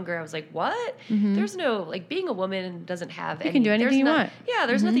was younger, I was like, what? There's no, like, being a woman doesn't have you can do anything you want. Yeah,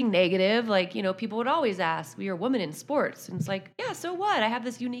 there's nothing negative. Like, people would always ask, well, you're a woman in sports, and it's like, yeah, so what? I have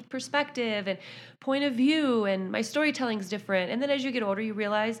this unique perspective and point of view, and my storytelling's different. And then as you get older, you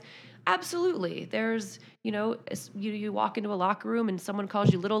realize, absolutely, there's, you walk into a locker room and someone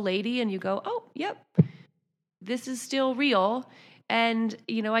calls you little lady, and you go, oh, yep, this is still real. And,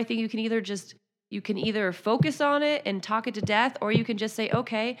 I think you can either focus on it and talk it to death, or you can just say,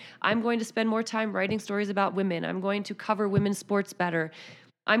 okay, I'm going to spend more time writing stories about women. I'm going to cover women's sports better.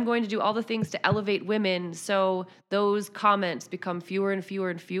 I'm going to do all the things to elevate women, so those comments become fewer and fewer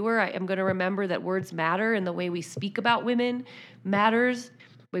and fewer. I am going to remember that words matter, and the way we speak about women matters.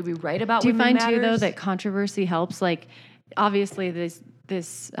 The way we write about women matters. Do you find, too, though, that controversy helps? Like, obviously,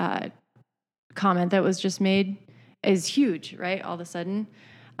 this comment that was just made is huge, right? All of a sudden.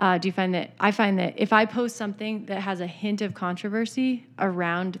 Do you find that? I find that if I post something that has a hint of controversy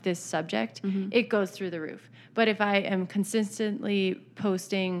around this subject, it goes through the roof. But if I am consistently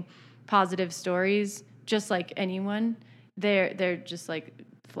posting positive stories, just like anyone, they're just like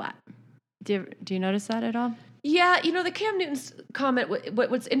flat. Do you notice that at all? Yeah, the Cam Newton's comment,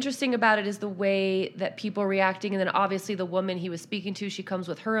 what's interesting about it is the way that people are reacting. And then obviously the woman he was speaking to, she comes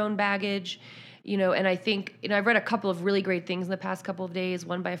with her own baggage. And I think, I've read a couple of really great things in the past couple of days.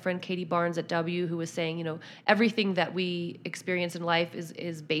 One by a friend, Katie Barnes at W, who was saying, everything that we experience in life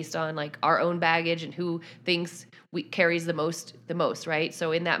is based on like our own baggage and who thinks we carries the most, right?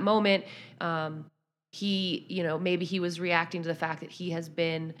 So in that moment, he, maybe he was reacting to the fact that he has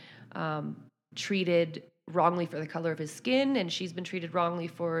been treated wrongly for the color of his skin, and she's been treated wrongly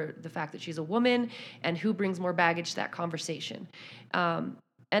for the fact that she's a woman, and who brings more baggage to that conversation.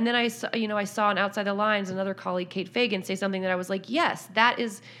 And then I saw on Outside the Lines another colleague, Kate Fagan, say something that I was like, yes, that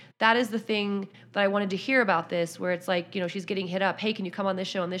is the thing that I wanted to hear about this, where it's like, she's getting hit up. Hey, can you come on this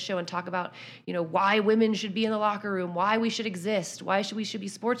show and talk about, why women should be in the locker room, why we should exist, why we should be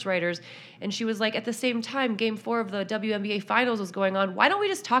sports writers. And she was like, at the same time, Game 4 of the WNBA Finals was going on. Why don't we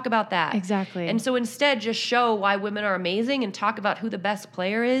just talk about that? Exactly. And so instead, just show why women are amazing and talk about who the best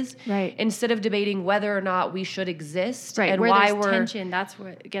player is, right? Instead of debating whether or not we should exist, right? And where why there's tension, that's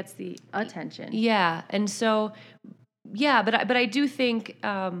where it gets the attention. Yeah, and so. Yeah, but I do think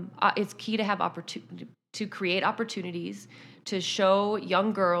it's key to have to create opportunities to show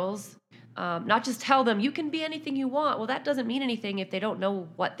young girls, not just tell them you can be anything you want. Well, that doesn't mean anything if they don't know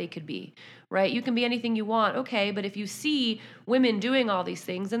what they could be, right? You can be anything you want, okay, but if you see women doing all these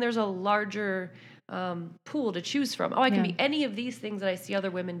things, then there's a larger pool to choose from. Oh, I can be any of these things that I see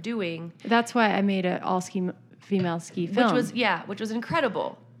other women doing. That's why I made an all-female ski film, which was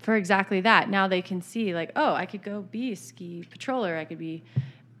incredible. For exactly that. Now they can see like, oh, I could go be a ski patroller. I could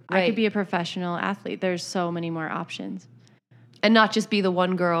be a professional athlete. There's so many more options. And not just be the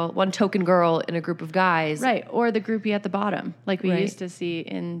one token girl in a group of guys. Right. Or the groupie at the bottom, like we used to see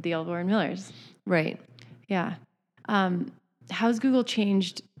in the old Warren Millers. Right. Yeah. How's Google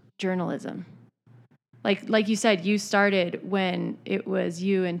changed journalism? Like you said, you started when it was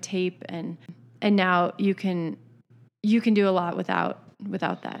you and tape and now you can do a lot without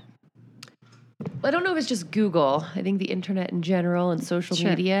that. I don't know if it's just Google. I think the internet in general and social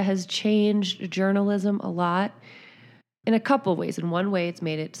media has changed journalism a lot in a couple of ways. In one way, it's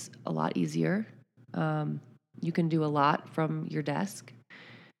made it a lot easier. You can do a lot from your desk.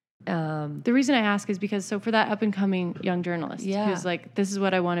 The reason I ask is because for that up-and-coming young journalist who's like, this is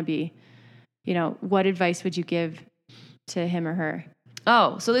what I want to be, what advice would you give to him or her?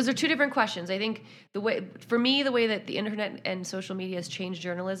 Oh, so those are two different questions. I think the way that the internet and social media has changed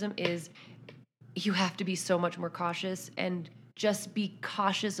journalism is you have to be so much more cautious and just be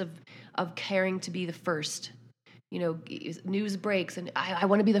cautious of caring to be the first. News breaks and I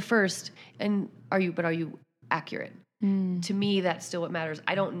want to be the first. And are you accurate? To me, that's still what matters.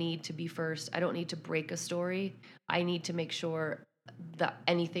 I don't need to be first. I don't need to break a story. I need to make sure that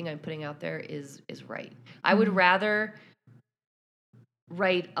anything I'm putting out there is right. I would rather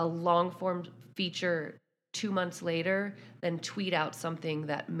write a long-form feature 2 months later than tweet out something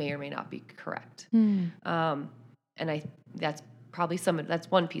that may or may not be correct. And that's probably that's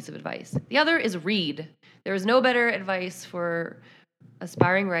one piece of advice. The other is read. There is no better advice for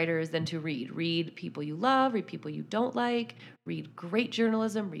aspiring writers than to read. Read people you love, read people you don't like, read great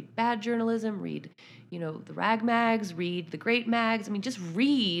journalism, read bad journalism, read, the rag mags, read the great mags. I mean, just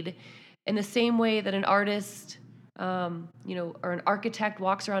read in the same way that an artist or an architect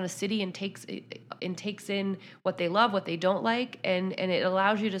walks around a city and takes in what they love, what they don't like, and it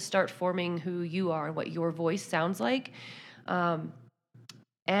allows you to start forming who you are and what your voice sounds like.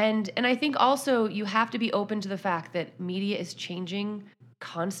 And I think also you have to be open to the fact that media is changing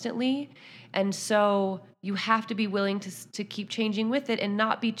constantly, and so you have to be willing to keep changing with it and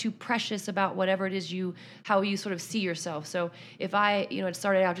not be too precious about whatever it is how you sort of see yourself. So if I, it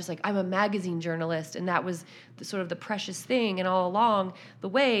started out just like I'm a magazine journalist, and that was the precious thing, and all along the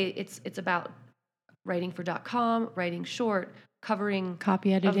way, it's about writing for .com, writing short, covering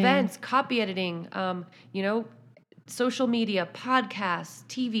copy editing, events, copy editing, social media, podcasts,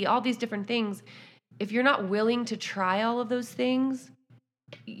 TV, all these different things. If you're not willing to try all of those things,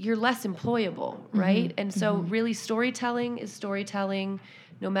 you're less employable, right? Mm-hmm. And so really storytelling is storytelling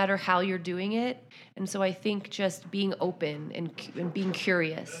no matter how you're doing it. And so I think just being open and being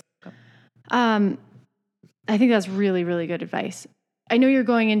curious. I think that's really, really good advice. I know you're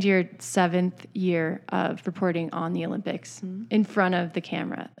going into your 7th year of reporting on the Olympics in front of the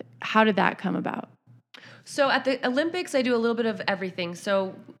camera. How did that come about? So at the Olympics, I do a little bit of everything.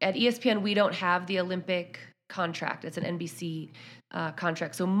 So at ESPN, we don't have the Olympic contract. It's an NBC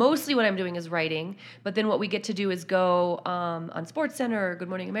contract. So mostly what I'm doing is writing. But then what we get to do is go on SportsCenter or Good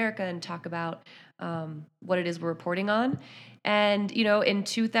Morning America and talk about what it is we're reporting on. And, in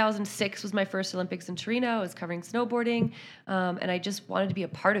 2006 was my first Olympics in Torino. I was covering snowboarding, and I just wanted to be a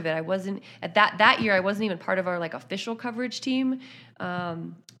part of it. I wasn't, at that year, I wasn't even part of our, official coverage team.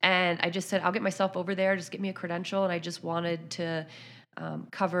 And I just said, I'll get myself over there, just get me a credential. And I just wanted to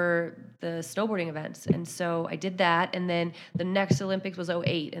cover the snowboarding events. And so I did that. And then the next Olympics was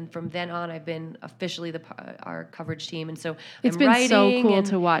 2008. And from then on, I've been officially our coverage team. And so it's been so cool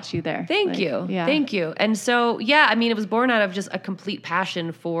to watch you there. Thank you. Yeah. Thank you. And so, yeah, I mean, it was born out of just a complete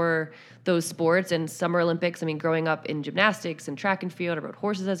passion for those sports and Summer Olympics. I mean, growing up in gymnastics and track and field, I rode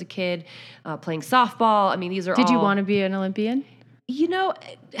horses as a kid, playing softball. I mean, these are Did you want to be an Olympian? You know,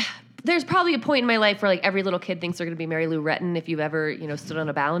 there's probably a point in my life where like every little kid thinks they're going to be Mary Lou Retton if you've ever, stood on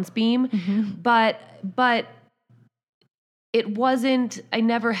a balance beam. Mm-hmm. But it wasn't, I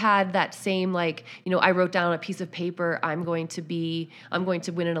never had that same, like, I wrote down on a piece of paper, I'm going to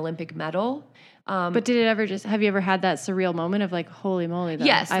win an Olympic medal. But did it ever have you ever had that surreal moment of like, holy moly?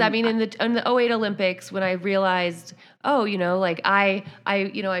 Yes. I mean, in the 2008 Olympics, when I realized, like I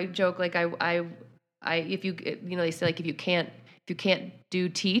joke, like if you, they say like, if you can't do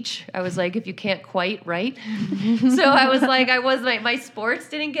teach, I was like, if you can't quite write. So I was like, my sports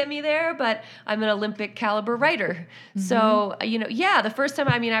didn't get me there, but I'm an Olympic caliber writer. Mm-hmm. So, the first time,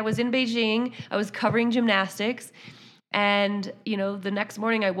 I was in Beijing, I was covering gymnastics. And, the next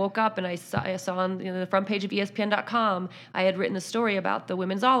morning I woke up and I saw on the front page of ESPN.com, I had written a story about the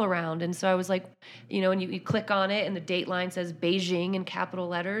women's all around. And so I was like, and you click on it and the date line says Beijing in capital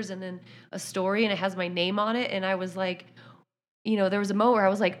letters and then a story and it has my name on it. And I was like, there was a moment where I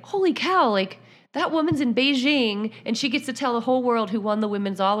was like, holy cow, like that woman's in Beijing and she gets to tell the whole world who won the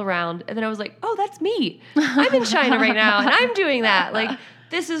women's all around. And then I was like, oh, that's me. I'm in China right now and I'm doing that. Like,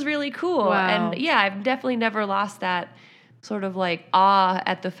 this is really cool. Wow. And yeah, I've definitely never lost that sort of like awe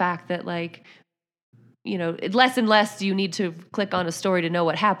at the fact that like, less and less do you need to click on a story to know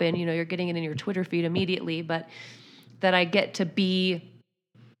what happened. You're getting it in your Twitter feed immediately, but that I get to be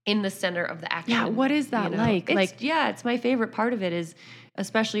in the center of the action. Yeah, what is that like? It's my favorite part of it is,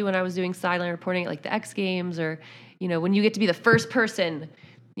 especially when I was doing sideline reporting at like the X Games or, when you get to be the first person,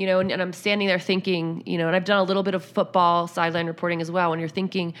 and I'm standing there thinking, and I've done a little bit of football sideline reporting as well. When you're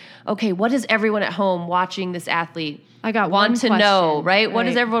thinking, okay, what does everyone at home watching this athlete want to know, right? What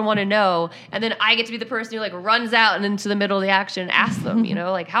does everyone want to know? And then I get to be the person who like runs out and into the middle of the action and asks them,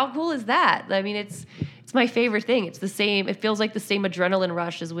 like how cool is that? I mean, it's my favorite thing. It's the same. It feels like the same adrenaline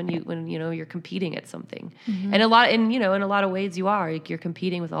rush as when you're competing at something. Mm-hmm. And in a lot of ways you are. Like you're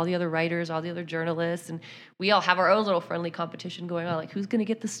competing with all the other writers, all the other journalists, and we all have our own little friendly competition going on. Like who's going to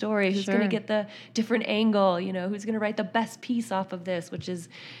get the story? Who's going to get the different angle? Who's going to write the best piece off of this? Which is,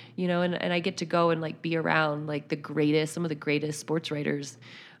 and I get to go and like be around like some of the greatest sports writers.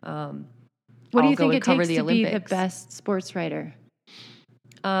 What do you think it takes to be the best sports writer?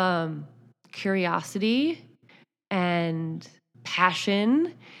 Curiosity and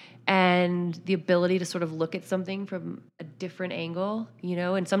passion and the ability to sort of look at something from a different angle,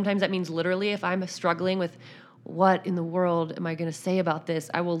 and sometimes that means literally if I'm struggling with what in the world am I going to say about this,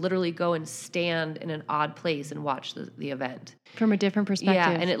 I will literally go and stand in an odd place and watch the event. From a different perspective. Yeah,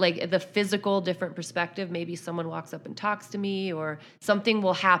 and it like the physical different perspective, maybe someone walks up and talks to me or something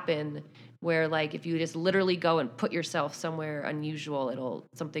will happen where like if you just literally go and put yourself somewhere unusual,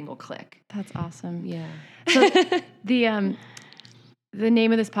 something will click. That's awesome. Yeah. So the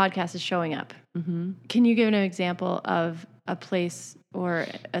name of this podcast is Showing Up. Mm-hmm. Can you give an example of a place or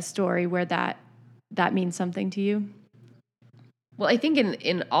a story where that means something to you? Well, I think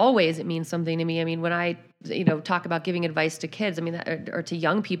in all ways it means something to me. I mean, when I talk about giving advice to kids, I mean, or to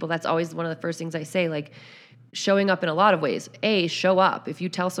young people, that's always one of the first things I say, like showing up in a lot of ways. Show up. If you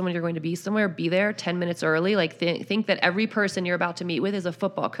tell someone you're going to be somewhere, be there 10 minutes early. Like think that every person you're about to meet with is a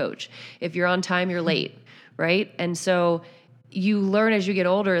football coach. If you're on time, you're late, right? And so you learn as you get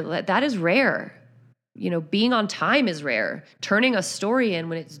older that is rare. Being on time is rare. Turning a story in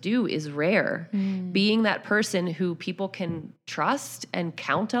when it's due is rare. Mm. Being that person who people can trust and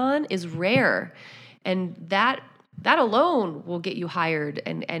count on is rare. And that alone will get you hired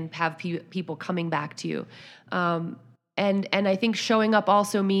and have people coming back to you. And I think showing up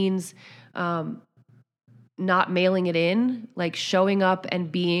also means not mailing it in, like showing up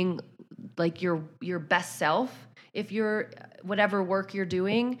and being like your best self. If you're whatever work you're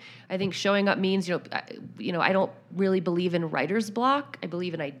doing, I think showing up means, I don't really believe in writer's block. I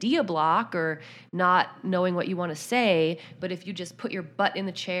believe in idea block or not knowing what you want to say. But if you just put your butt in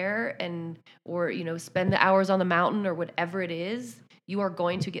the chair or spend the hours on the mountain or whatever it is, you are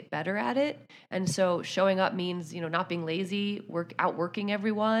going to get better at it. And so showing up means, not being lazy, outworking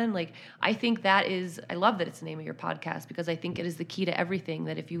everyone. Like, I think I love that it's the name of your podcast because I think it is the key to everything,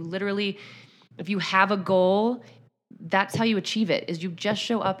 that if you have a goal, that's how you achieve it, is you just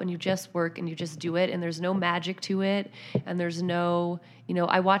show up and you just work and you just do it, and there's no magic to it, and there's no,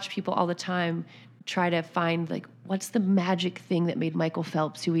 I watch people all the time try to find like, what's the magic thing that made Michael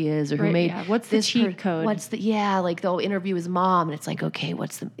Phelps who he is, or who made what's the cheat code? Like they'll interview his mom and it's like, okay,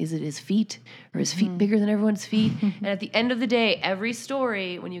 is it his feet, or his feet bigger than everyone's feet? And at the end of the day, every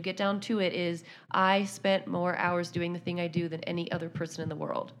story, when you get down to it, is I spent more hours doing the thing I do than any other person in the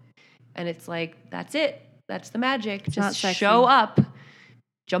world. And it's like, that's it. That's the magic. Just show up,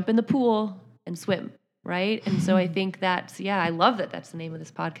 jump in the pool and swim. Right. And so I think that's, I love that that's the name of this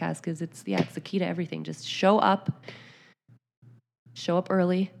podcast, because it's the key to everything. Just show up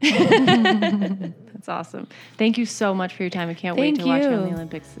early. That's awesome. Thank you so much for your time. I can't wait to watch you on the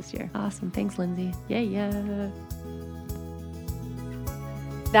Olympics this year. Awesome. Thanks, Lindsay. Yeah.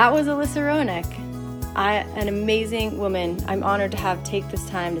 That was Alyssa Roenigk. An amazing woman I'm honored to have take this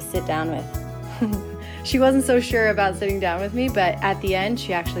time to sit down with. She wasn't so sure about sitting down with me, but at the end,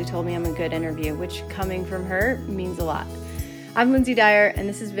 she actually told me I'm a good interview, which coming from her means a lot. I'm Lindsay Dyer, and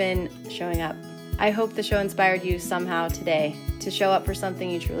this has been Showing Up. I hope the show inspired you somehow today to show up for something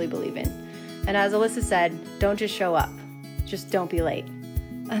you truly believe in. And as Alyssa said, don't just show up. Just don't be late.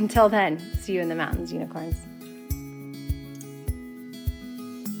 Until then, see you in the mountains, unicorns.